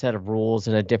different set of rules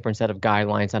and a different set of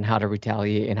guidelines on how to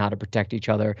retaliate and how to protect each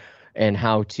other and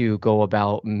how to go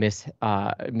about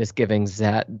misgivings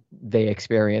that they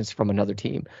experience from another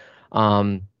team.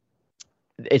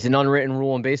 It's an unwritten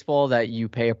rule in baseball that you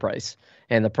pay a price,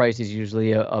 and the price is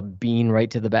usually a bean right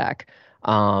to the back.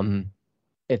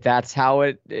 If that's how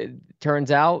it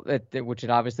turns out, which it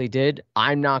obviously did,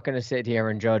 I'm not going to sit here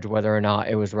and judge whether or not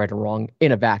it was right or wrong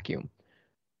in a vacuum.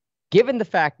 Given the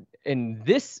fact in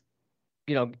this,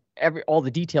 all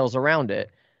the details around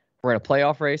it, we're in a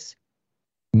playoff race.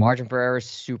 Margin for error is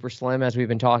super slim, as we've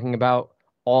been talking about.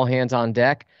 All hands on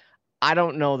deck. I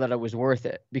don't know that it was worth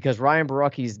it because Ryan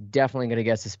Borucki is definitely going to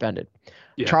get suspended.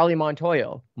 Yeah. Charlie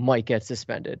Montoyo might get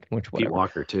suspended. Pete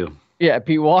Walker too. Yeah,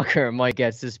 Pete Walker might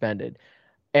get suspended.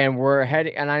 And we're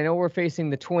heading, and I know we're facing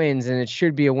the Twins, and it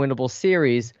should be a winnable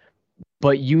series,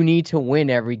 but you need to win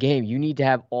every game. You need to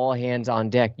have all hands on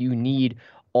deck. You need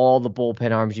all the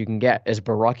bullpen arms you can get. Is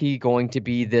Borucki going to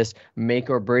be this make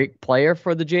or break player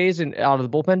for the Jays and out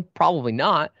of the bullpen? Probably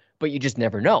not, but you just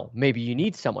never know. Maybe you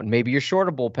need someone. Maybe you're short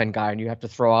a bullpen guy and you have to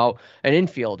throw out an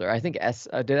infielder. I think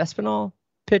did Espinal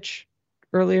pitch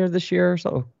earlier this year or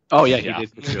so? Oh yeah, he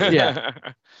did. Yeah.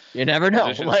 You never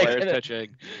know. Pitching.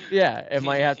 Yeah, it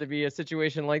might have to be a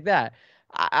situation like that.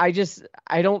 I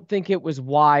don't think it was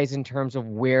wise in terms of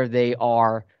where they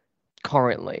are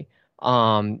currently.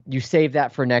 You save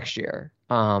that for next year.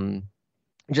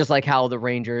 Just like how the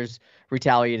Rangers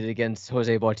retaliated against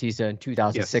Jose Bautista in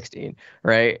 2016, yes.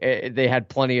 Right? They had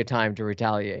plenty of time to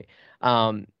retaliate.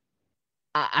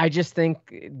 I just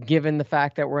think, given the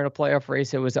fact that we're in a playoff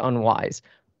race, it was unwise.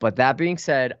 But that being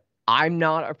said, I'm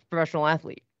not a professional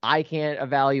athlete. I can't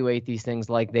evaluate these things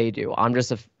like they do. I'm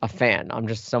just a fan. I'm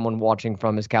just someone watching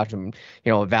from his couch and,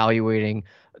 evaluating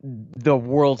the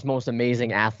world's most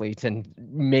amazing athletes and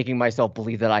making myself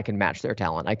believe that I can match their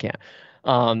talent. I can't.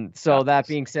 So that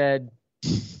being said,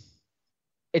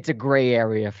 it's a gray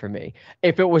area for me.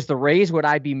 If it was the Rays, would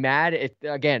I be mad? If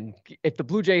the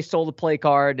Blue Jays stole the play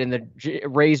card and the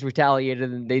Rays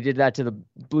retaliated and they did that to the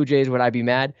Blue Jays, would I be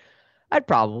mad? I'd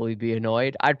probably be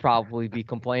annoyed. I'd probably be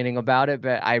complaining about it,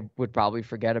 but I would probably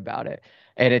forget about it.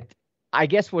 And I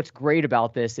guess what's great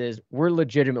about this is we're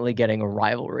legitimately getting a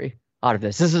rivalry out of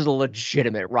this. This is a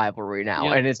legitimate rivalry now.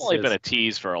 Yeah, and it's only been a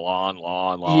tease for a long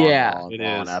time.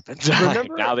 Now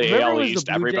the AL East,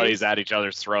 everybody's at each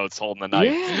other's throats holding the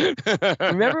knife. Yeah.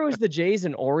 Remember it was the Jays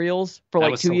and Orioles for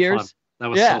like 2 years?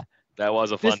 Fun. That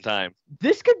was a fun time.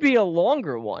 This could be a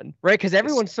longer one, right? Because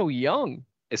everyone's so young.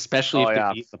 Especially if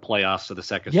they beat the playoffs to the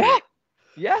second.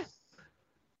 Yeah.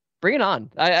 Bring it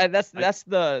on. That's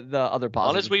the other positive.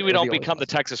 Honestly, we don't become the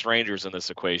Texas Rangers in this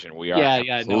equation. We are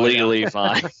legally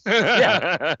fine.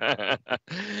 Frank,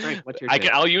 what's your take?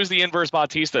 I'll use the inverse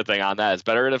Bautista thing on that. It's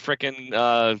better to frickin'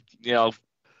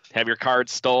 have your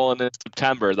cards stolen in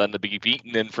September than to be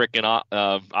beaten in frickin'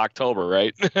 October,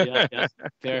 right? Yeah,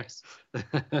 fair.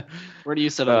 Where do you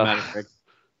sit on the matter, Frank?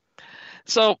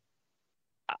 So,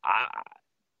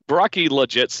 Borucki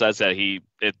legit says that the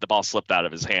ball slipped out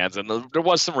of his hands, and there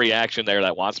was some reaction there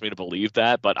that wants me to believe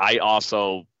that. But I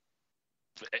also,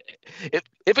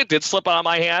 if it did slip out of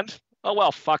my hand, oh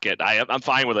well, fuck it. I'm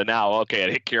fine with it now. Okay,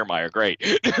 it hit Kiermaier, great.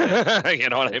 You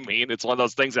know what I mean? It's one of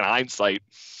those things in hindsight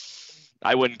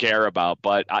I wouldn't care about.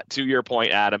 But to your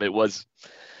point, Adam, it was,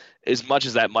 as much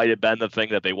as that might have been the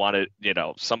thing that they wanted.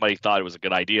 Somebody thought it was a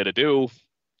good idea to do,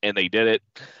 and they did it.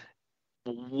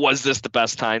 Was this the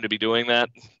best time to be doing that?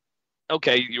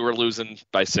 Okay, you were losing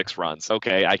by 6 runs.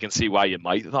 Okay, I can see why you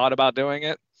might have thought about doing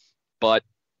it. But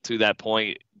to that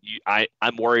point,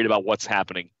 I'm worried about what's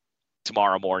happening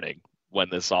tomorrow morning when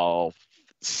this all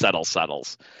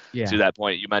settles. Yeah. To that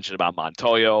point, you mentioned about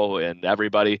Montoyo and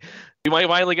everybody. You might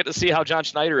finally get to see how John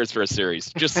Schneider is for a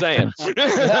series. Just saying.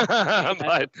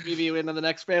 But maybe you into the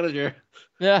next manager.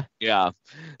 Yeah. Yeah.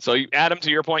 So, Adam, to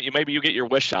your point, maybe you get your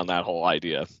wish on that whole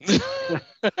idea. There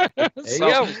you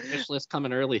go. Wish list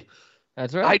coming early.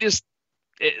 That's right.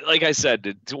 Like I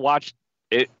said, to watch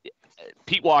it,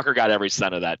 Pete Walker got every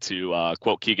cent of that, to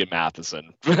quote Keegan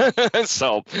Matheson.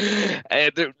 So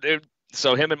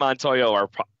him and Montoyo are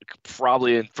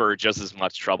probably in for just as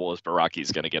much trouble as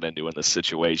Borucki's going to get into in this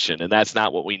situation, and that's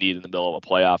not what we need in the middle of a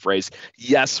playoff race.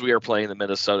 Yes, we are playing the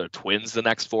Minnesota Twins the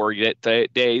next 4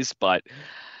 days, but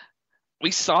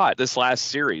we saw it this last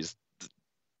series.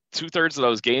 2/3 of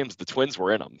those games, the Twins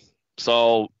were in them.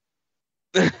 So,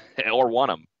 or won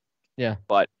them. Yeah.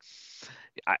 But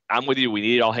I'm with you. We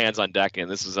need all hands on deck, and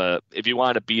this is if you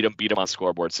wanted to beat them on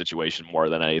scoreboard situation more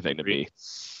than anything to me.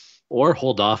 Or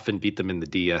hold off and beat them in the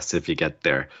DS if you get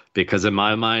there. Because in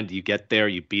my mind, you get there,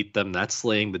 you beat them. That's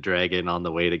slaying the dragon on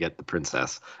the way to get the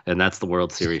princess, and that's the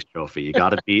World Series trophy. You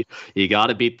got to beat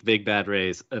the big bad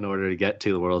Rays in order to get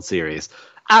to the World Series.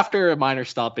 After a minor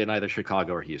stop in either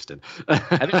Chicago or Houston.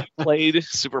 Have you played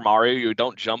Super Mario? You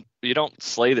don't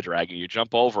slay the dragon. You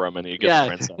jump over him and you get the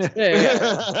princess.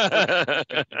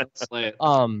 Slay it.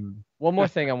 One more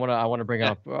thing I want to bring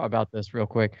up about this real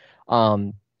quick.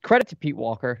 Credit to Pete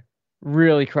Walker.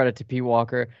 Really credit to Pete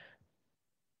Walker.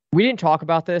 We didn't talk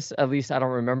about this, at least I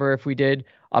don't remember if we did,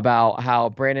 about how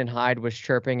Brandon Hyde was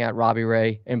chirping at Robbie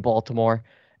Ray in Baltimore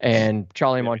and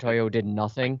Charlie Montoyo did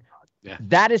nothing. Yeah.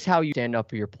 That is how you stand up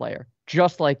for your player.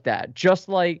 Just like that. Just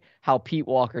like how Pete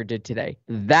Walker did today.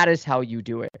 That is how you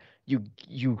do it.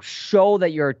 You show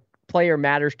that your player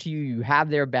matters to you. You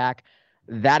have their back.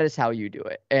 That is how you do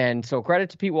it. And so credit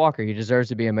to Pete Walker. He deserves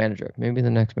to be a manager. Maybe the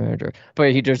next manager.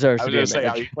 But he deserves to be a manager.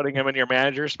 Are you putting him in your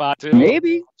manager spot too?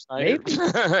 Maybe.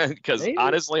 Because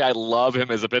honestly, I love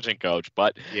him as a pitching coach.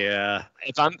 But yeah,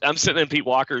 if I'm sitting in Pete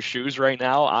Walker's shoes right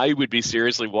now, I would be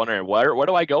seriously wondering, where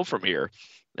do I go from here?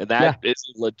 And that is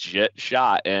a legit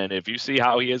shot. And if you see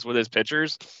how he is with his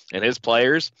pitchers and his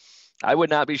players, I would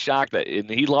not be shocked that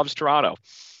he loves Toronto.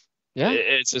 Yeah.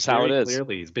 It's just how it is.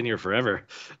 Clearly, he's been here forever.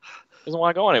 Doesn't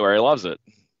want to go anywhere. He loves it.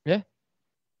 Yeah.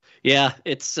 Yeah,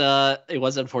 it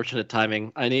was unfortunate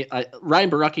timing.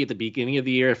 Ryan Borucki at the beginning of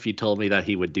the year, if you told me that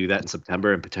he would do that in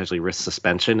September and potentially risk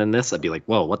suspension in this, I'd be like,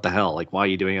 whoa, what the hell? Like, why are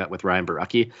you doing that with Ryan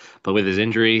Borucki? But with his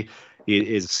injury,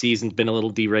 his season's been a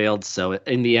little derailed. So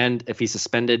in the end, if he's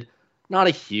suspended, not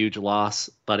a huge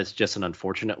loss, but it's just an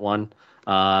unfortunate one.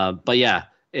 But yeah,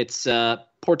 it's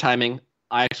poor timing.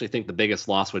 I actually think the biggest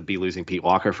loss would be losing Pete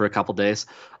Walker for a couple days.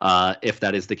 If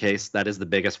that is the case, that is the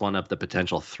biggest one of the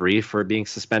potential 3 for being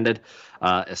suspended,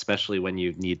 especially when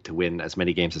you need to win as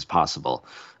many games as possible.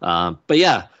 But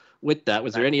yeah, with that,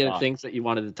 was there any other things that you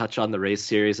wanted to touch on the Rays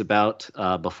series about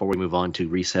before we move on to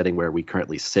resetting where we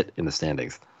currently sit in the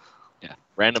standings? Yeah.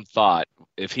 Random thought.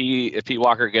 If Pete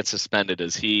Walker gets suspended,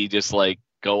 does he just like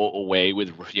go away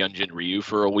with Hyunjin Ryu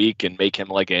for a week and make him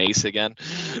like an ace again?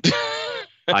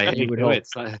 I do it.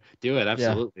 Do it,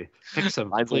 absolutely. Yeah. Fix him.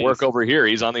 Mine's work over here.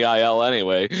 He's on the IL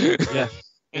anyway.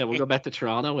 Yeah, we'll go back to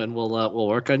Toronto and we'll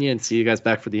work on you and see you guys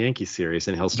back for the Yankees series,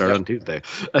 and he'll start on Tuesday.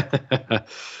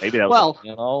 Maybe that was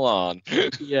all on.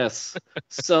 Yes.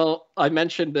 So I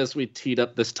mentioned as we teed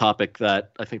up this topic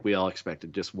that I think we all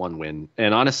expected just one win,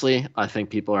 and honestly, I think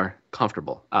people are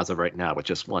comfortable as of right now with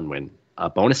just one win. A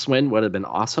bonus win would have been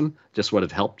awesome. Just would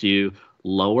have helped you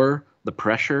lower the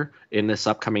pressure in this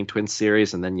upcoming Twins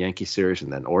series and then Yankee series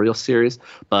and then Orioles series,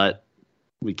 but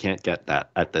we can't get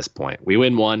that at this point. We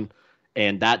win one,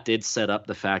 and that did set up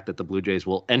the fact that the Blue Jays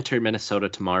will enter Minnesota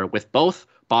tomorrow with both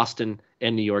Boston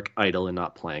and New York idle and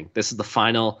not playing. This is the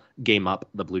final game up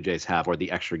the Blue Jays have, or the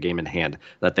extra game in hand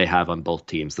that they have on both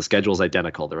teams. The schedule is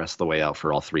identical the rest of the way out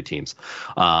for all 3 teams.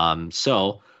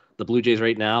 So the Blue Jays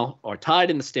right now are tied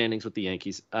in the standings with the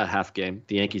Yankees a half game.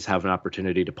 The Yankees have an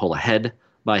opportunity to pull ahead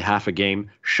by half a game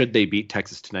should they beat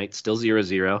Texas tonight, still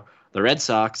 0-0. The Red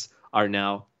Sox are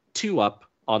now 2 up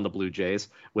on the Blue Jays.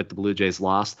 With the Blue Jays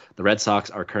lost, the Red Sox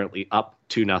are currently up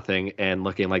 2-0 and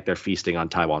looking like they're feasting on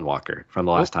Taijuan Walker from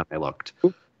the last time I looked.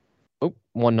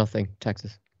 1-0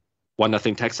 Texas.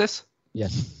 1-0 Texas?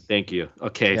 Yes. Thank you.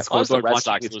 Okay. Yeah, once the Red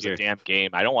Sox lose a damn game,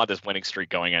 I don't want this winning streak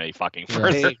going any fucking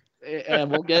further. And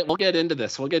we'll get into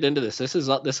this. This is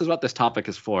what this topic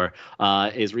is for.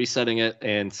 Is resetting it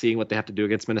and seeing what they have to do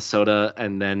against Minnesota,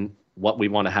 and then what we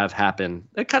want to have happen.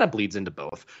 It kind of bleeds into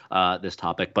both this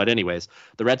topic. But anyways,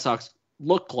 the Red Sox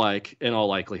look like, in all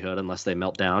likelihood, unless they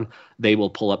melt down, they will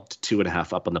pull up to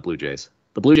 2.5 up on the Blue Jays.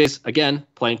 The Blue Jays, again,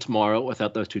 playing tomorrow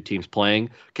without those 2 teams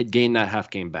playing, could gain that half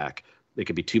game back. They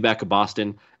could be 2 back of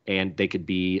Boston, and they could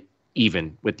be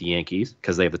even with the Yankees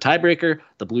because they have the tiebreaker.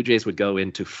 The Blue Jays would go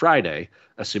into Friday,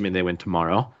 assuming they win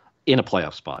tomorrow, in a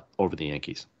playoff spot over the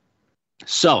Yankees.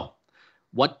 So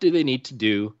what do they need to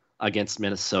do against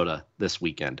Minnesota this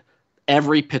weekend?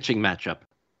 Every pitching matchup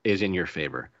is in your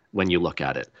favor when you look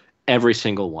at it. Every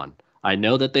single one. I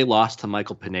know that they lost to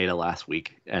Michael Pineda last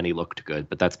week, and he looked good,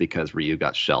 but that's because Ryu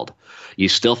got shelled. You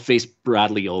still face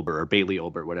Bradley Ober or Bailey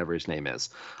Ober, whatever his name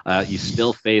is. You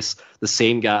still face the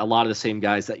same guy, a lot of the same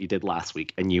guys that you did last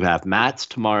week. And you have Matz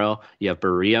tomorrow. You have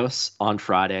Barrios on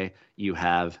Friday. You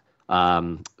have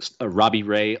Robbie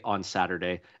Ray on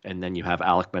Saturday, and then you have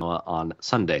Alek Manoah on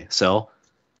Sunday. So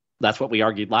that's what we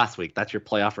argued last week. That's your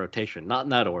playoff rotation. Not in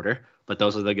that order, but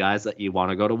those are the guys that you want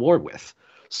to go to war with.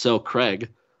 So, Craig,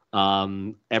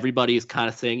 Everybody is kind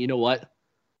of saying, you know what?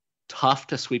 Tough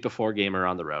to sweep a 4-gamer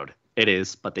on the road. It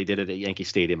is, but they did it at Yankee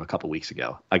Stadium a couple weeks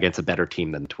ago against a better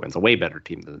team than the Twins, a way better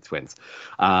team than the Twins.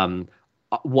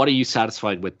 What are you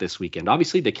satisfied with this weekend?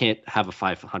 Obviously, they can't have a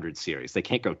 500 series. They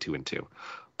can't go 2-2.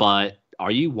 But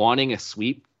are you wanting a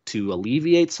sweep to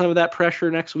alleviate some of that pressure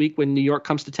next week when New York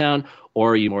comes to town,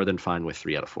 or are you more than fine with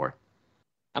 3 out of 4?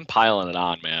 I'm piling it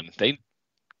on, man.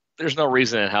 There's no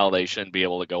reason in hell they shouldn't be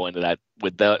able to go into that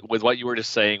with what you were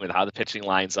just saying, with how the pitching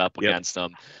lines up against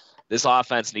them. This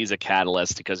offense needs a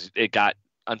catalyst because it got,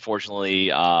 unfortunately,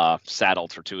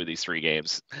 saddled for 2 of these 3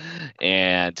 games.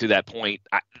 And to that point,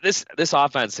 this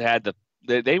offense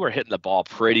they were hitting the ball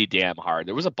pretty damn hard.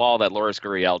 There was a ball that Lourdes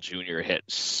Gurriel Jr. hit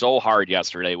so hard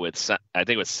yesterday with, I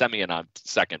think it was Semien on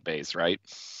second base, right?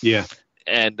 Yeah.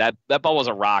 And that ball was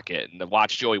a rocket. And to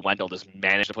watch Joey Wendell just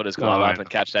manage to put his glove up and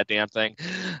catch that damn thing,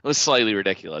 it was slightly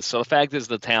ridiculous. So the fact is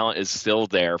the talent is still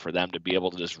there for them to be able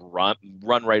to just run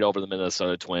right over the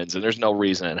Minnesota Twins. And there's no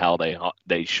reason in hell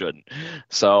they shouldn't.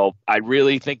 So I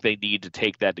really think they need to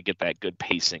take that to get that good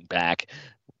pacing back.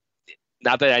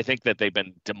 Not that I think that they've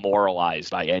been demoralized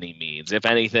by any means. If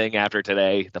anything, after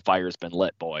today, the fire's been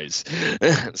lit, boys.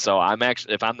 So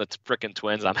if I'm the frickin'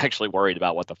 Twins, I'm actually worried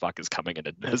about what the fuck is coming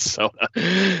into Minnesota.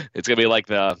 It's gonna be like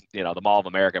the Mall of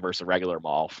America versus the regular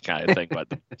mall kind of thing, but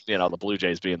the Blue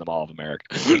Jays being the Mall of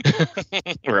America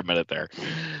for a minute there.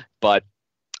 But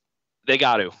they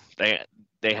got to.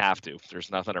 They have to.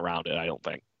 There's nothing around it, I don't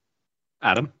think.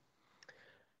 Adam?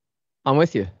 I'm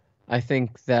with you. I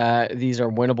think that these are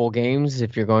winnable games.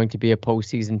 If you're going to be a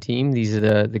postseason team, these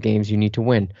are the games you need to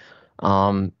win.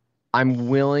 I'm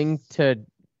willing to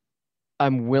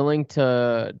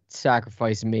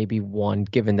sacrifice maybe one,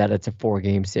 given that it's a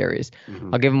 4-game series.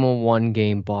 Mm-hmm. I'll give them a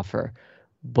 1-game buffer,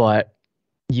 but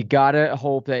you gotta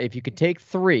hope that if you could take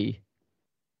 3,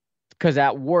 because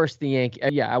at worst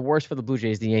for the Blue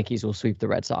Jays, the Yankees will sweep the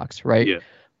Red Sox, right? Yeah.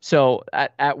 So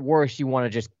at worst, you want to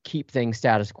just keep things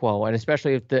status quo, and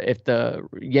especially if the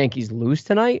Yankees lose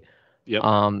tonight,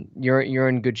 you're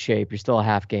in good shape. You're still a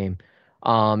half game.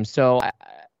 So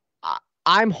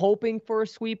I'm hoping for a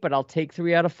sweep, but I'll take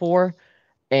 3 out of 4.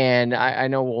 And I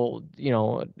know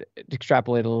we'll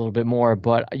extrapolate a little bit more,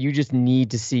 but you just need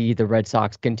to see the Red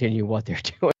Sox continue what they're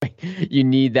doing. You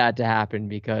need that to happen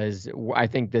because I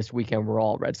think this weekend we're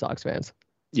all Red Sox fans.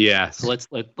 Yeah, so let's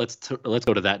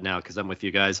go to that now because I'm with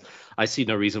you guys. I see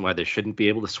no reason why they shouldn't be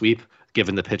able to sweep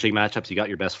given the pitching matchups. You got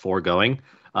your best 4 going,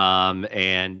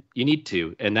 and you need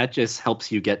to, and that just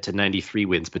helps you get to 93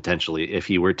 wins potentially if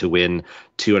you were to win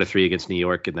 2 out of 3 against New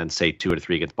York and then say 2 out of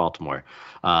 3 against Baltimore.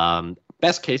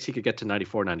 Best case, you could get to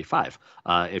 94, 95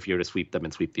 if you were to sweep them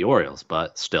and sweep the Orioles,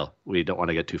 but still, we don't want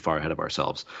to get too far ahead of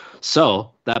ourselves.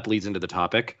 So that bleeds into the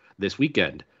topic this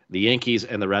weekend. The Yankees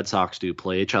and the Red Sox do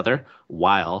play each other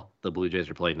while the Blue Jays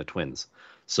are playing the Twins.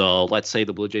 So let's say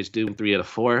the Blue Jays do 3 out of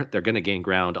 4. They're going to gain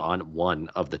ground on one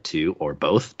of the 2 or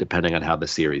both, depending on how the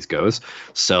series goes.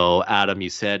 So, Adam, you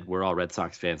said we're all Red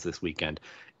Sox fans this weekend.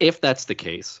 If that's the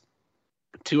case,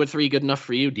 2 or 3 good enough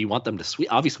for you? Do you want them to sweep?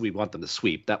 Obviously, we want them to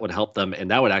sweep. That would help them, and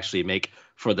that would actually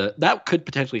that could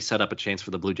potentially set up a chance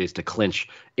for the Blue Jays to clinch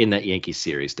in that Yankees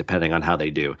series, depending on how they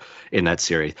do in that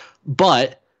series.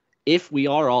 But if we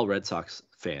are all Red Sox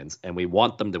fans and we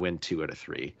want them to win 2 out of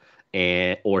 3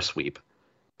 or sweep,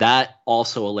 that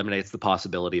also eliminates the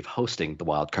possibility of hosting the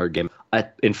wild card game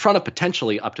in front of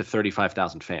potentially up to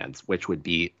 35,000 fans, which would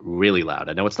be really loud.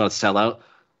 I know it's not a sellout.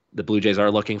 The Blue Jays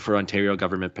are looking for Ontario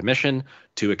government permission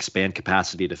to expand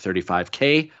capacity to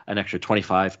 35K, an extra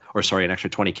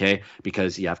 20K,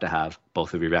 because you have to have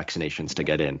both of your vaccinations to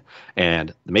get in.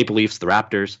 And the Maple Leafs, the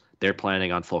Raptors, they're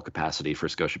planning on full capacity for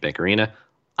Scotiabank Arena.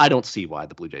 I don't see why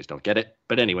the Blue Jays don't get it.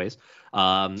 But anyways,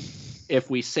 if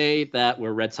we say that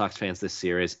we're Red Sox fans this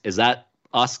series, is that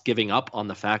us giving up on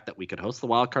the fact that we could host the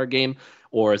wild card game?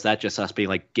 Or is that just us being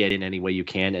like, get in any way you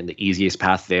can? And the easiest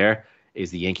path there is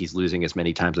the Yankees losing as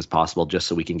many times as possible just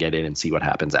so we can get in and see what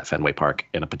happens at Fenway Park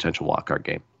in a potential wild card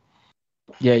game.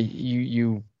 Yeah,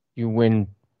 you win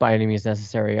by any means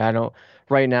necessary.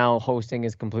 Right now, hosting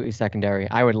is completely secondary.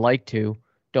 I would like to.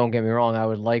 Don't get me wrong. I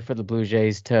would like for the Blue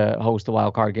Jays to host the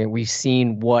wild card game. We've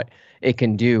seen what it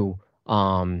can do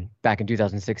back in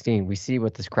 2016. We see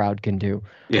what this crowd can do.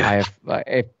 Yeah.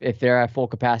 If they're at full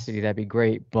capacity, that'd be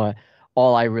great. But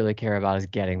all I really care about is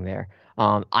getting there.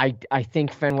 I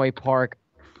think Fenway Park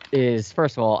is,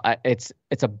 first of all, it's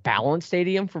a balanced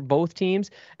stadium for both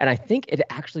teams, and I think it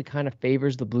actually kind of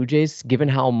favors the Blue Jays given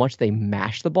how much they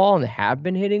mash the ball and have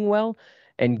been hitting well.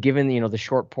 And given, the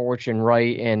short porch and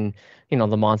right and,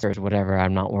 the monsters, whatever,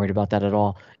 I'm not worried about that at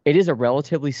all. It is a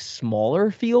relatively smaller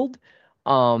field.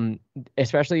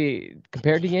 Especially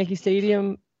compared to Yankee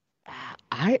Stadium,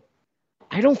 I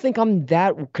don't think I'm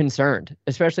that concerned,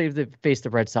 especially if they face the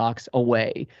Red Sox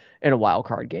away in a wild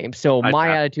card game. So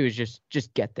my attitude is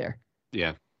just get there.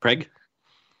 Yeah. Craig?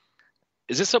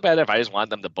 Is it so bad if I just want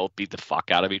them to both beat the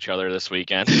fuck out of each other this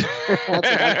weekend?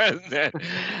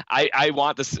 I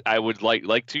want this. I would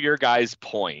like to your guys'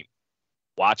 point,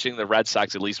 watching the Red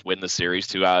Sox at least win the series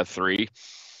 2 out of 3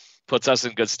 puts us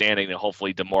in good standing to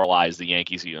hopefully demoralize the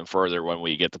Yankees even further when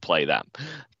we get to play them.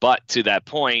 But to that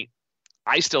point,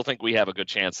 I still think we have a good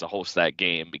chance to host that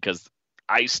game because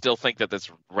I still think that this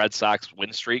Red Sox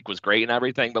win streak was great and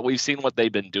everything, but we've seen what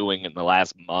they've been doing in the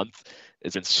last month.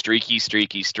 It's been streaky.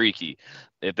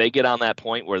 If they get on that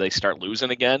point where they start losing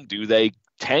again, do they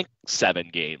tank 7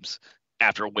 games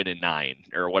after winning 9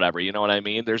 or whatever? You know what I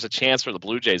mean? There's a chance for the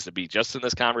Blue Jays to be just in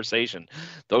this conversation.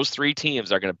 Those 3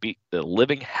 teams are going to beat the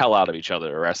living hell out of each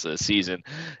other the rest of the season,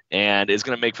 and it's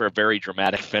going to make for a very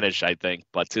dramatic finish, I think.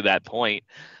 But to that point,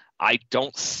 I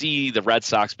don't see the Red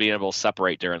Sox being able to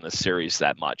separate during this series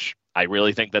that much. I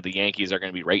really think that the Yankees are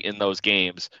going to be right in those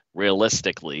games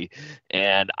realistically,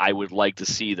 and I would like to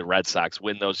see the Red Sox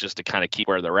win those just to kind of keep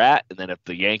where they're at. And then if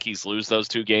the Yankees lose those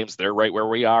 2 games, they're right where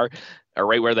we are, or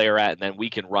right where they are at, and then we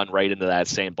can run right into that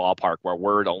same ballpark where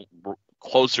we're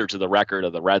closer to the record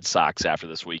of the Red Sox after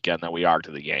this weekend than we are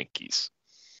to the Yankees.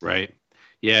 Right.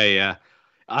 Yeah.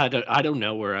 I don't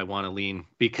know where I want to lean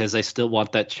because I still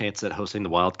want that chance at hosting the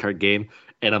wild card game.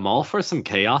 And I'm all for some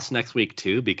chaos next week,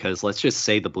 too, because let's just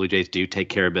say the Blue Jays do take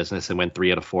care of business and win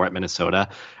 3 out of 4 at Minnesota.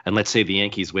 And let's say the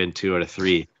Yankees win 2 out of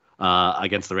 3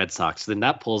 against the Red Sox. Then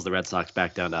that pulls the Red Sox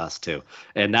back down to us, too.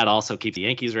 And that also keeps the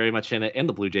Yankees very much in it and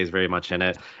the Blue Jays very much in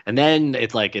it. And then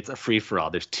it's a free-for-all.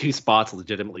 There's 2 spots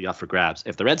legitimately up for grabs.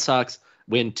 If the Red Sox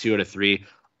win 2 out of 3,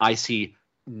 I see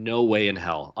no way in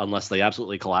hell, unless they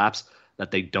absolutely collapse, that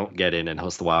they don't get in and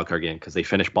host the wild card game because they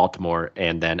finish Baltimore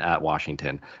and then at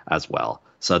Washington as well.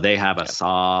 So they have a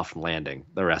soft landing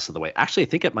the rest of the way. Actually, I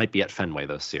think it might be at Fenway,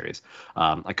 those series.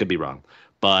 I could be wrong.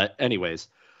 But anyways,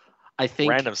 I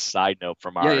think... Random side note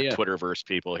from our Twitterverse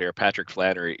people here. Patrick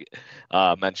Flannery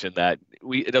mentioned that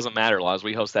it doesn't matter as long as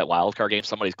we host that wild card game,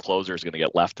 somebody's closer is going to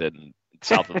get left in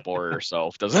south of the border.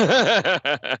 So doesn't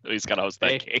he's got to host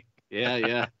that game.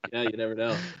 Yeah. You never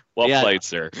know. Well played,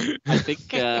 sir. I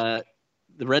think...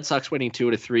 the Red Sox winning 2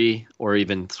 out of 3, or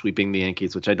even sweeping the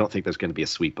Yankees, which I don't think there's going to be a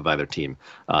sweep of either team.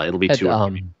 It'll be 2 or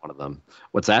 3, one of them.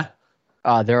 What's that?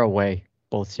 They're away,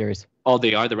 both series. Oh,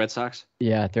 they are, the Red Sox?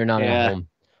 Yeah, they're not at home.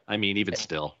 I mean, even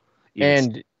still.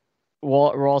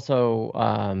 We're also,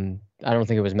 I don't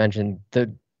think it was mentioned,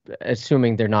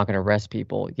 assuming they're not going to rest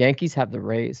people, Yankees have the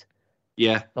Rays.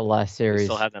 Yeah. The last series. We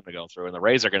still have them to go through, and the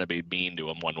Rays are going to be mean to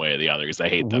them one way or the other because they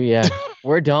hate them. Yeah,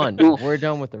 we're done. We're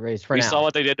done with the Rays for now. We saw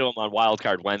what they did to them on Wild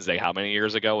Card Wednesday how many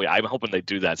years ago? I'm hoping they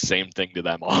do that same thing to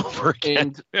them all over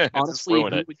again. And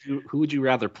honestly, who would you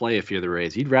rather play if you're the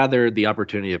Rays? You'd rather the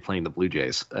opportunity of playing the Blue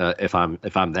Jays if I'm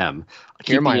them.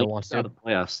 Kiermaier wants to. Out of the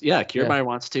playoffs. Yeah, Kiermaier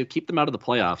wants to keep them out of the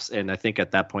playoffs, and I think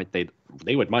at that point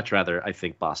they would much rather, I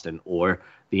think, Boston or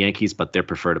the Yankees, but their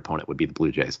preferred opponent would be the Blue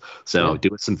Jays. So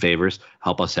do us some favors,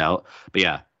 help us out. But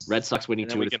yeah, Red Sox winning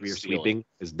 2 out of 3 or sweeping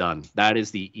is done. That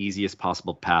is the easiest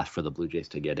possible path for the Blue Jays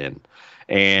to get in.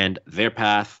 And their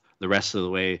path, the rest of the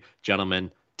way, gentlemen,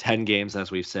 10 games,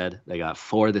 as we've said. They got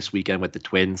 4 this weekend with the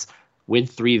Twins. Win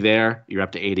 3 there, you're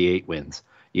up to 88 wins.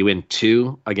 You win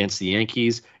 2 against the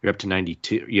Yankees, you're up to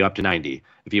 92. You're up to 90.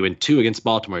 If you win 2 against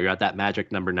Baltimore, you're at that magic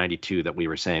number 92 that we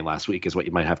were saying last week is what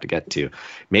you might have to get to.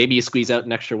 Maybe you squeeze out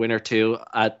an extra win or 2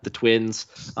 at the Twins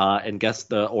and guess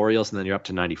the Orioles, and then you're up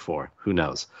to 94. Who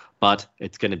knows? But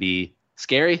it's going to be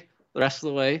scary the rest of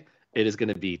the way. It is going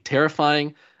to be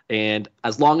terrifying. And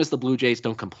as long as the Blue Jays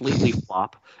don't completely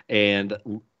flop and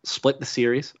split the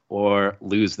series or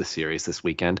lose the series this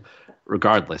weekend,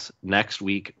 regardless, next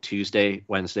week, Tuesday,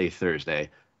 Wednesday, Thursday,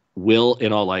 will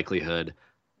in all likelihood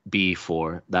be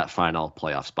for that final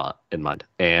playoff spot in mind.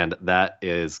 And that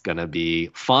is going to be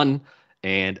fun.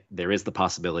 And there is the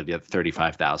possibility that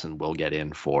 35,000 will get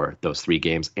in for those 3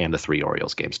 games and the 3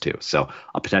 Orioles games too. So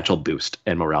a potential boost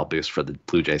and morale boost for the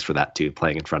Blue Jays for that too,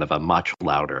 playing in front of a much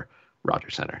louder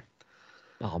Rogers Center.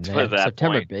 Oh man,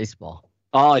 September baseball.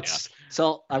 Oh,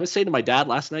 so I was saying to my dad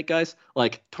last night, guys,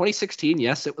 like 2016,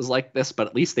 yes, it was like this, but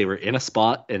at least they were in a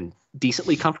spot and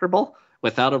decently comfortable.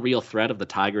 without a real threat of the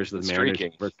Tigers or the Mariners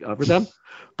Streaking. over them.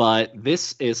 But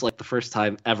this is like the first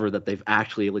time ever that they've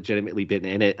actually legitimately been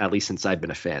in it, at least since I've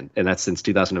been a fan, and that's since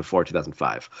 2004,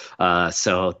 2005.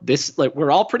 So this, like,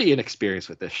 we're all pretty inexperienced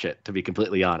with this shit, to be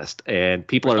completely honest. And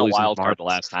people There's are no losing wild card marbles.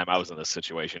 the last time I was in this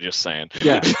situation. Just saying.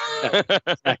 Yeah,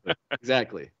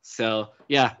 exactly. So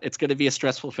yeah, it's going to be a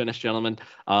stressful finish, gentlemen.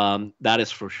 That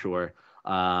is for sure.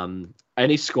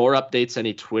 Any score updates?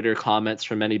 Any Twitter comments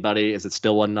from anybody? Is it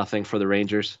still 1-0 for the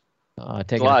Rangers?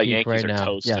 Taking A lot of peek Yankees right are now.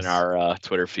 toast Yes. in our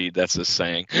Twitter feed. That's just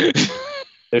saying.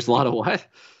 There's a lot of what?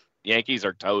 Yankees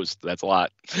are toast. That's a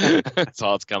lot. That's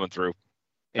all it's coming through.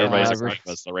 Everybody's Uh, agreeing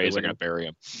with us. The Rays are going to bury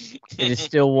him. It is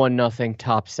still 1-0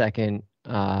 top second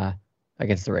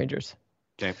against the Rangers.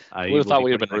 Okay, We would have thought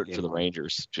we would have been rooting for the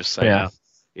Rangers. Just saying. Yeah.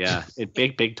 Yeah,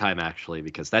 big time actually,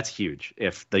 because that's huge.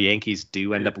 If the Yankees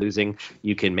do end up losing,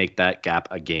 you can make that gap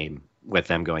a game with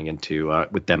them going into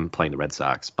with them playing the Red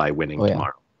Sox by winning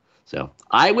tomorrow. So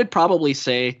I would probably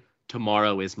say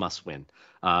tomorrow is must win.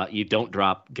 You don't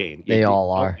drop game. They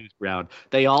all don't are. lose ground.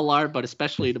 They all are, but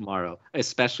especially tomorrow.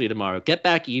 Especially tomorrow. Get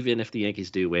back even if the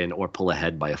Yankees do win or pull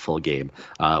ahead by a full game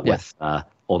with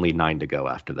only 9 to go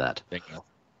after that. Bingo.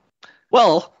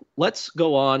 Well, let's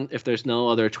go on. If there's no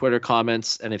other Twitter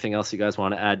comments, anything else you guys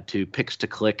want to add to picks to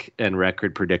click and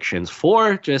record predictions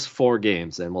for just 4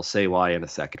 games, and we'll say why in a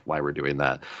second, why we're doing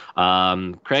that.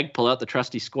 Craig, pull out the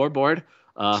trusty scoreboard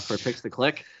for picks to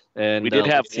click. And We did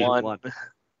have let's see who one won.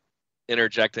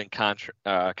 interjecting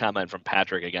comment from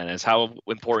Patrick again. Is how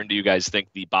important do you guys think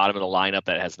the bottom of the lineup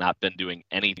that has not been doing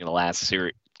anything in the last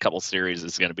couple series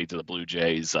is going to be to the Blue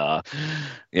Jays?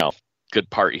 Good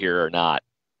part here or not?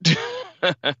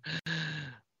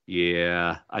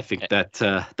 Yeah, I think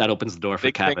that opens the door for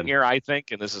Big Kevin. thing here, I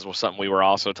think, and this is something we were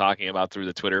also talking about through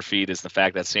the Twitter feed, is the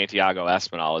fact that Santiago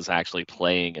Espinal is actually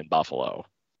playing in Buffalo.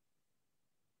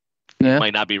 Yeah.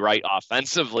 Might not be right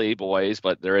offensively, boys,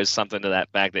 but there is something to that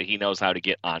fact that he knows how to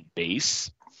get on base,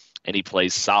 and he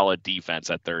plays solid defense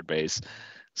at third base.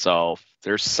 So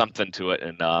there's something to it,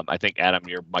 and I think, Adam,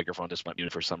 your microphone just went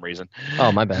muted for some reason.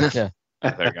 Oh, my bad. Yeah.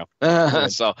 There you go.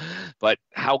 So, but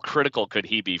how critical could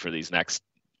he be for these next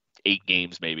 8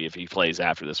 games, maybe, if he plays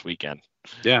after this weekend?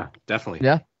 Yeah, definitely.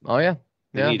 Yeah. Oh, yeah.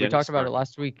 They Yeah, need we any talked about it spark.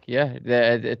 last week. Yeah,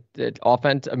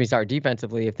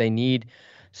 defensively, if they need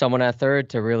someone at third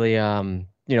to really,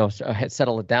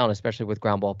 settle it down, especially with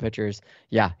ground ball pitchers.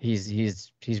 Yeah,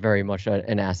 he's very much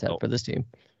an asset for this team.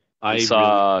 I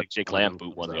saw Jake Lamb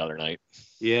boot one the other night.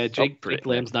 Yeah, Jake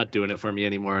Lamb's not doing it for me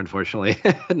anymore, unfortunately.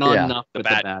 Not enough The with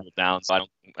bat the bat. down, so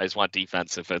I just want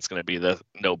defense if it's going to be the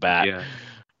no bat. Yeah,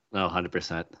 no,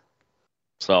 100%.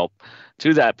 So,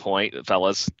 to that point,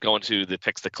 fellas, going to the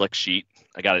picks to click sheet.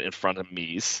 I got it in front of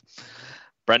me.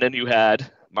 Brendan, you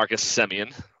had Marcus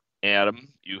Semien. Adam,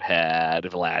 you had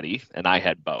Vladdy, and I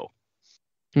had Bo.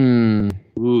 Ooh.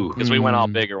 Because we went all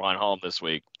big or went home this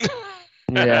week.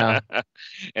 Yeah.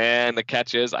 And the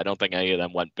catch is, I don't think any of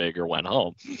them went big or went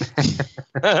home.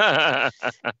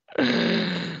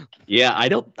 Yeah, I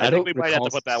think we might have to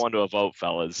put that one to a vote,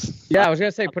 fellas. Yeah, I was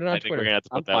gonna say put it on I think we're Twitter. gonna have to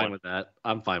I'm put that fine one. with that.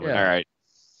 I'm fine with All that. right,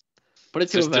 Put it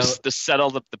to a vote. just settle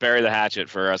the bury the hatchet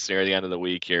for us near the end of the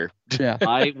week here. Yeah.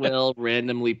 I will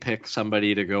randomly pick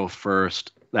somebody to go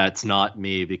first. That's not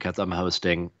me because I'm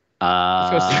hosting.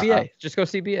 Let's go CBA. Just go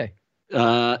CBA.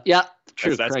 Yeah,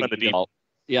 true. That's Craig, been the default.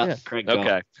 Yeah, Craig. Go.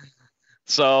 Okay.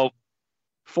 So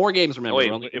 4 games. Remember, wait,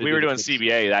 we're only if gonna we do were the doing kids.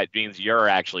 CBA, that means you're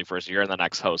actually first. You're the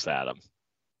next host, Adam.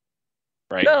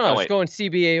 Right? No, Oh, it's wait. going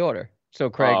CBA order. So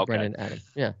Craig, okay. Brendan, Adam.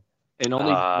 Yeah. and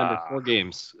only remember 4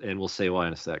 games, and we'll say why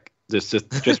in a sec.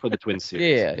 Just for the Twins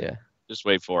series. Yeah. Just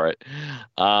wait for it.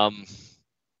 I'm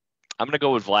gonna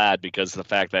go with Vlad because of the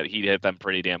fact that he hit them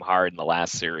pretty damn hard in the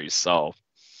last series. So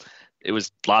it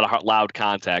was a lot of loud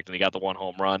contact, and he got the 1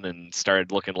 home run and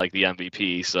started looking like the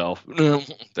MVP. So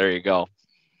there you go.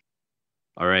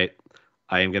 All right,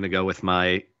 I am gonna go with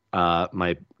my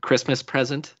my Christmas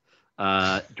present.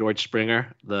 George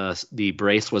Springer. The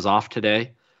brace was off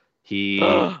today. He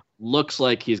looks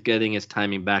like he's getting his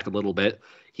timing back a little bit.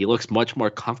 He looks much more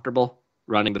comfortable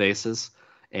running the bases,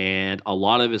 and a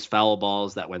lot of his foul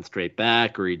balls that went straight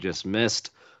back or he just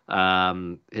missed,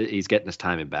 he's getting his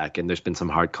timing back, and there's been some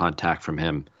hard contact from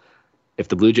him. If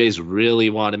the Blue Jays really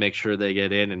want to make sure they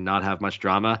get in and not have much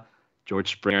drama,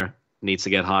 George Springer needs to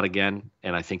get hot again,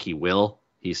 and I think he will.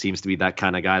 He seems to be that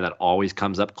kind of guy that always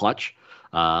comes up clutch,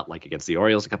 like against the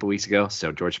Orioles a couple weeks ago.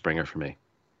 So George Springer for me.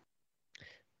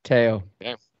 Teo.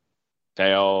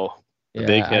 Teo, The Yeah,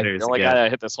 big I- hitters. the only again. guy that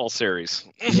hit this whole series.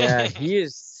 yeah, he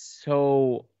is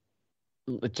so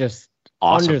just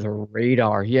Awesome. under the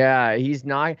radar. Yeah, he's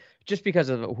not. just because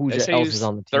of who They say else he's is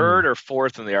on the team. third or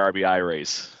fourth in the RBI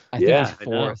race. I think Yeah, he's I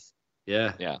know. fourth.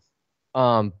 Yeah.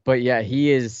 But yeah,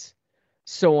 he is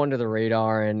so under the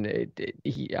radar, and I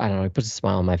don't know, he puts a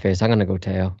smile on my face. I'm gonna go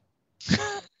Teo.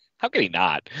 How could he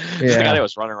not? Yeah. The guy that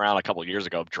was running around a couple years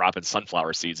ago dropping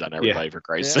sunflower seeds on everybody, for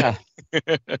Christ's Yeah.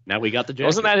 sake. Now we got the jacket.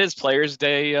 Wasn't that his Players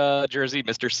Day jersey,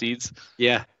 Mr. Seeds?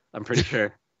 Yeah, I'm pretty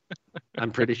sure.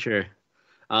 I'm pretty sure.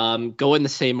 Go in the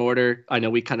same order. I know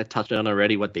we kind of touched on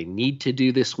already what they need to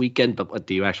do this weekend, but what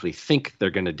do you actually think they're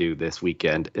going to do this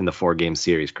weekend in the 4-game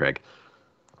series, Craig?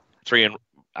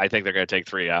 I think they're going to take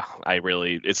 3. Yeah,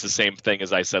 it's the same thing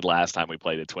as I said last time we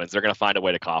played the Twins. They're going to find a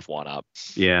way to cough one up.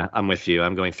 Yeah, I'm with you.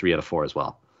 I'm going 3 out of 4 as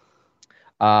well.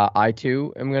 I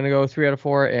too am going to go 3 out of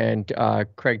 4, and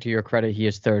Craig, to your credit, he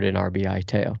is third in RBI.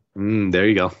 Teo. There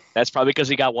you go. That's probably because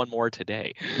he got one more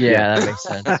today. Yeah, that makes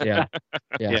sense. Yeah.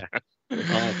 Oh,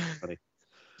 that's funny.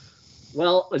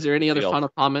 Well, is there any other final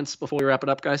comments before we wrap it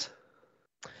up, guys?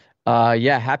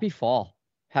 Yeah, happy fall.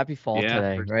 Happy fall Yeah,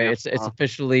 today, for right? sure. It's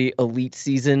officially elite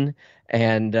season,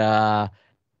 and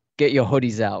get your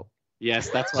hoodies out.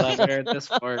 Yes, that's what I'm wearing this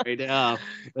for right now.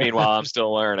 Meanwhile, I'm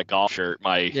still wearing a golf shirt.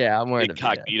 I'm wearing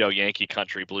incognito Yankee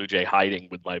Country Blue Jay hiding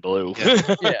with my blue.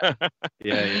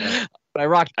 Yeah. But I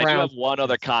rocked I do brown. have one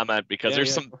other comment because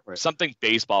there's something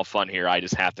baseball fun here I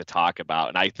just have to talk about.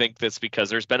 And I think that's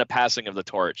because there's been a passing of the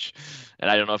torch.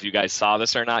 And I don't know if you guys saw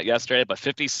this or not yesterday, but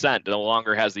 50 Cent no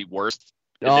longer has the worst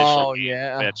initial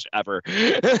pitch ever.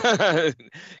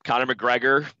 Conor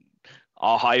McGregor,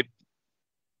 all hype,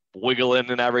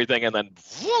 wiggling and everything, and then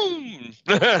boom,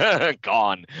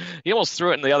 gone. He almost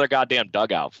threw it in the other goddamn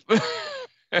dugout.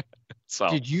 So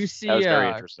did you see that was very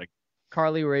interesting.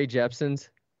 Carly Rae Jepsen's?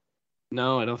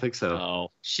 No, I don't think so.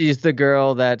 Oh, She's the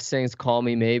girl that sings "Call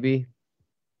Me Maybe."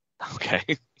 okay.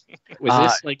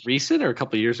 Was this like recent or a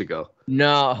couple years ago?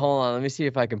 No, hold on. Let me see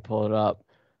if I can pull it up.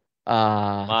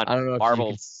 I don't know.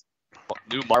 Marvel.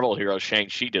 New Marvel hero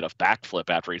Shang-Chi did a backflip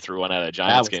after he threw one at a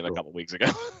Giants game a couple weeks ago.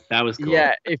 That was cool.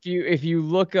 Yeah, if you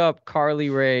look up Carly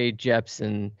Rae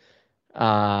Jepsen,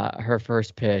 her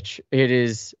first pitch,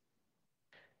 it's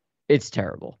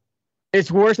terrible.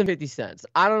 It's worse than 50 Cents.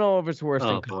 I don't know if it's worse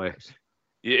than Connor's.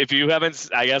 If you haven't,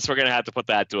 I guess we're gonna have to put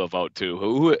that to a vote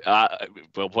too.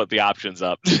 We'll put the options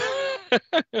up.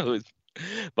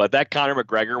 But that Conor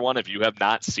McGregor one, if you have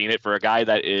not seen it, for a guy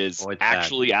that is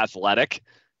actually athletic,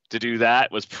 to do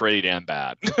that was pretty damn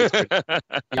bad. Yeah,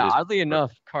 oddly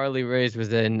enough, Carly Rae's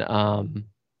was in the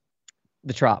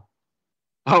Trop.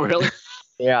 Oh, really?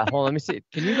 Yeah, hold on, let me see.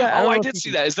 Can you guys? I did see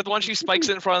that. Is that the one she spikes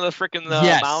in front of the freaking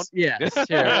mound? Yes,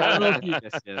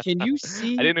 sure. Can you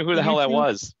see? I didn't know who the hell that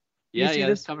was. Yeah,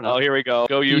 this coming up. Oh, here we go.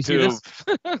 Go YouTube.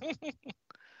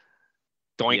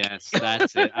 Doink. Yes,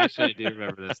 that's it. Actually, I do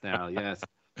remember this now. Yes.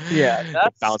 Yeah,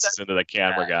 that bounces into the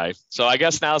camera guy. So I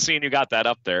guess now, seeing you got that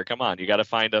up there, come on, you got to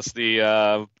find us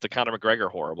the Conor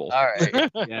McGregor horrible. All right.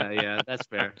 Yeah, that's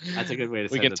fair. That's a good way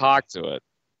to. We can talk to it.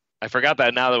 I forgot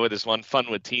that now that with this one fun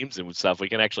with teams and stuff, we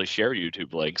can actually share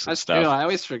YouTube links and stuff. I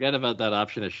always forget about that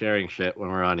option of sharing shit when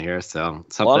we're on here. So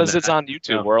as long as it's on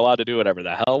YouTube, we're allowed to do whatever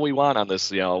the hell we want on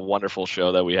this, wonderful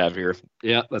show that we have here.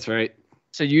 Yeah, that's right.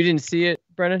 So you didn't see it,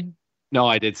 Brennan? No,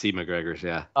 I did see McGregor's.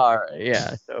 Yeah. All right.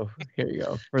 Yeah. So here you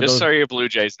go. Just so you're Blue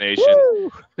Jays Nation.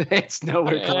 It's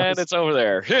nowhere close. And it's over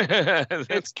there.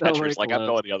 It's catcher's like, I'm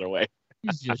going the other way.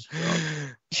 He's just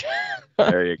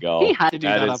there you go. He had to do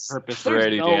that on purpose.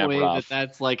 There's no way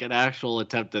that's like an actual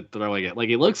attempt at throwing it. Like,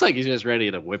 it looks like he's just ready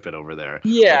to whip it over there.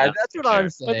 Yeah, that's what I'm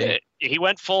saying. He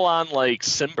went full on like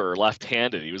Simber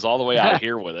left-handed. He was all the way out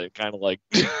here with it, kind of like.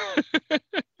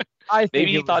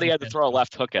 Maybe he thought he had to throw a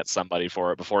left hook at somebody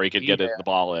for it before he could get the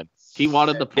ball in. He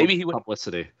wanted the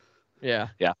publicity. Yeah.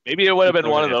 Maybe it would have been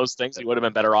one of those things. He would have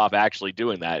been better off actually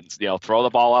doing that. And, throw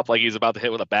the ball up like he's about to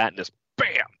hit with a bat and just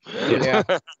bam.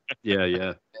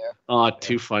 Yeah. Oh,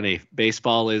 too funny.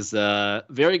 Baseball is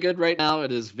very good right now.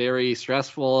 It is very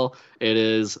stressful. It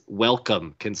is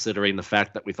welcome, considering the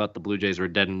fact that we thought the Blue Jays were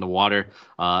dead in the water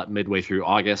midway through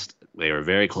August. They were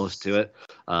very close to it,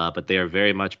 but they are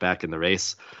very much back in the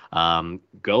race.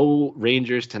 Go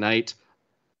Rangers tonight.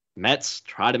 Mets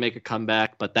try to make a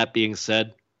comeback, but that being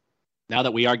said, now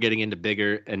that we are getting into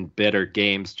bigger and better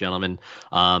games, gentlemen,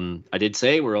 I did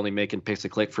say we're only making Picks a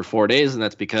Click for 4 days, and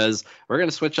that's because we're going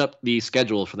to switch up the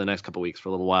schedule for the next couple weeks for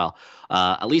a little while,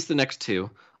 at least the next two,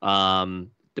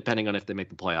 depending on if they make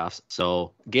the playoffs.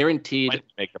 So guaranteed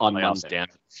on Monday. Dan.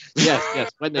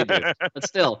 Yes, when they do. But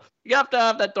still, you have to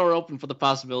have that door open for the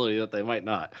possibility that they might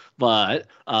not. But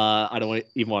I don't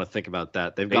even want to think about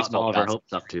that. They've gotten all of our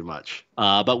hopes up too much.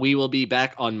 But we will be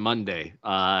back on Monday,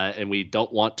 and we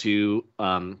don't want to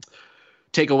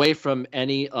take away from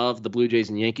any of the Blue Jays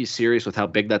and Yankees series with how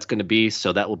big that's going to be.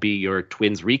 So that will be your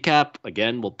Twins recap.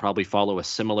 Again, we'll probably follow a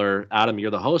similar. Adam,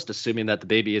 you're the host, assuming that the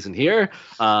baby isn't here.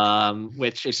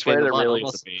 Which is swear there really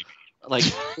is a baby. Like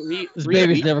this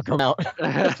baby's never come out.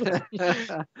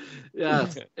 Yeah,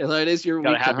 it is your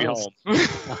got week a happy to host.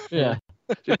 home. Yeah.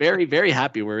 Very, very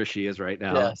happy where she is right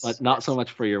now, Yes. but not so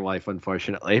much for your wife,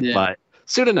 unfortunately. Yeah. But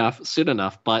soon enough.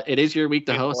 But it is your week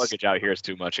to host. Luggage out here is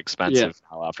too much expensive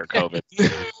now after COVID.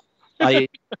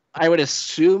 I would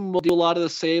assume we'll do a lot of the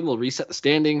same. We'll reset the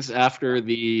standings after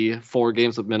the 4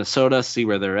 games with Minnesota, see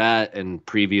where they're at, and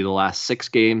preview the last 6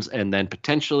 games, and then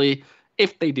potentially,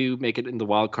 if they do make it in the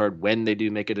wild card, when they do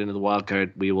make it into the wild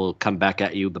card, we will come back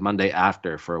at you the Monday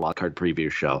after for a wild card preview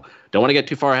show. Don't want to get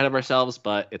too far ahead of ourselves,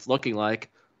 but it's looking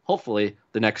like, hopefully,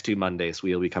 the next 2 Mondays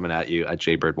we'll be coming at you at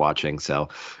Jaybird Watching. So,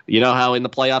 you know how in the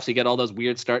playoffs you get all those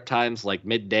weird start times, like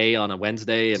midday on a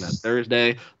Wednesday and a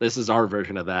Thursday? This is our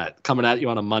version of that, coming at you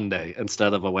on a Monday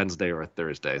instead of a Wednesday or a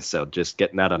Thursday. So just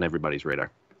getting that on everybody's radar.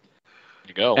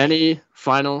 You go. Any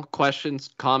final questions,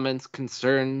 comments,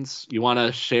 concerns? You want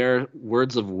to share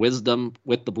words of wisdom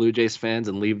with the Blue Jays fans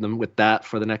and leave them with that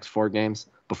for the next 4 games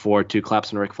before 2 claps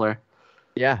and Ric Flair?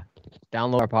 Yeah.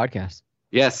 Download our podcast.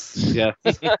 Yes. Yes.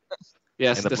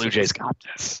 Yes. And the Blue Jays got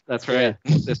this. That's right.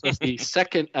 This was the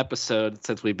 2nd episode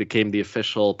since we became the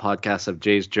official podcast of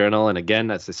Jays Journal. And again,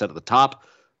 as I said at the top,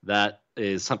 that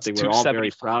is something we're all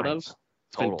very proud of.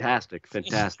 Total.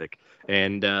 Fantastic.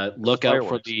 And look out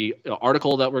for the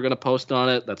article that we're going to post on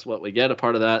it. That's what we get, a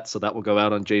part of that. So that will go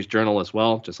out on Jays Journal as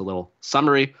well. Just a little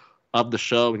summary of the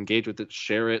show. Engage with it,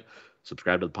 share it,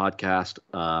 subscribe to the podcast.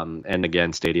 And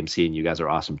again, Stadium Scene, you guys are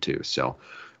awesome too. So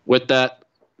with that,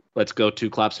 let's go 2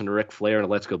 claps into Ric Flair and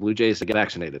let's go Blue Jays to get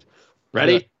vaccinated.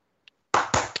 Ready?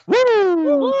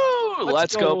 Woo!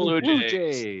 Let's go Blue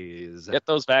Jays. Get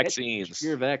those vaccines. Get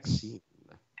your vaccine.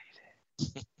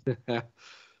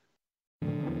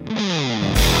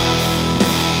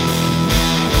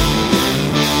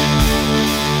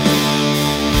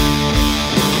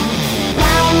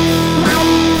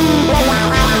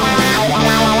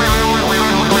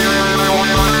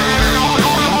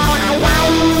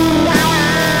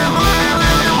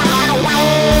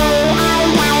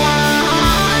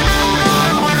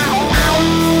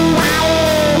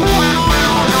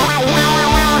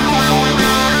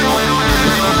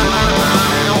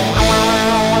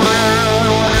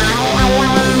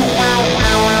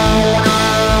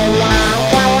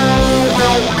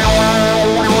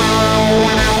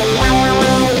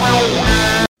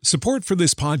 Support for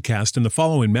this podcast and the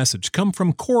following message come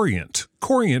from Corient.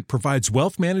 Corient provides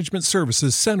wealth management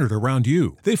services centered around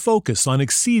you. They focus on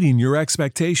exceeding your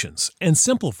expectations and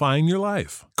simplifying your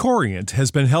life. Corient has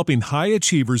been helping high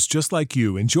achievers just like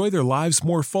you enjoy their lives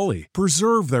more fully,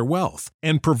 preserve their wealth,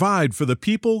 and provide for the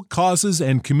people, causes,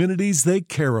 and communities they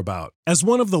care about. As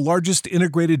one of the largest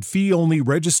integrated fee-only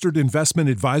registered investment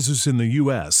advisors in the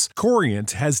U.S.,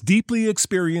 Corient has deeply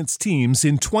experienced teams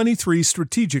in 23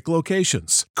 strategic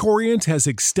locations. Corient has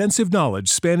extensive knowledge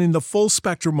spanning the full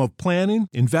spectrum of planning,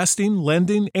 investing,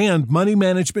 lending, and money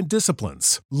management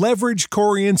disciplines. Leverage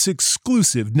Corient's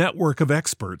exclusive network of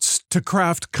experts to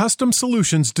craft custom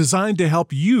solutions designed to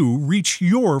help you reach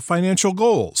your financial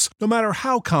goals, no matter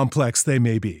how complex they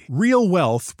may be. Real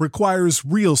wealth requires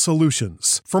real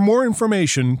solutions. For more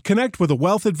information, connect with a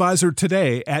wealth advisor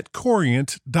today at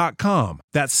Corient.com.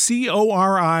 That's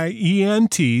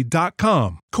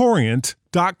Corient.com.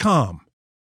 Corient.com.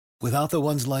 Without the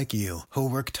ones like you, who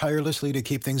work tirelessly to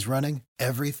keep things running,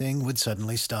 everything would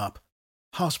suddenly stop.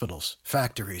 Hospitals,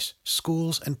 factories,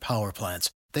 schools, and power plants,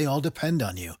 they all depend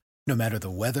on you. No matter the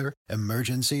weather,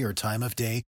 emergency, or time of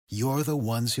day, you're the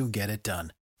ones who get it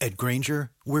done. At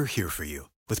Grainger, we're here for you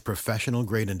with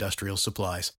professional-grade industrial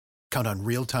supplies. Count on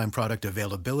real-time product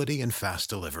availability and fast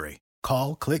delivery.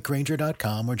 Call, click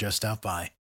Grainger.com, or just stop by.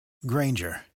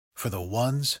 Grainger, for the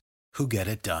ones who get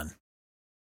it done.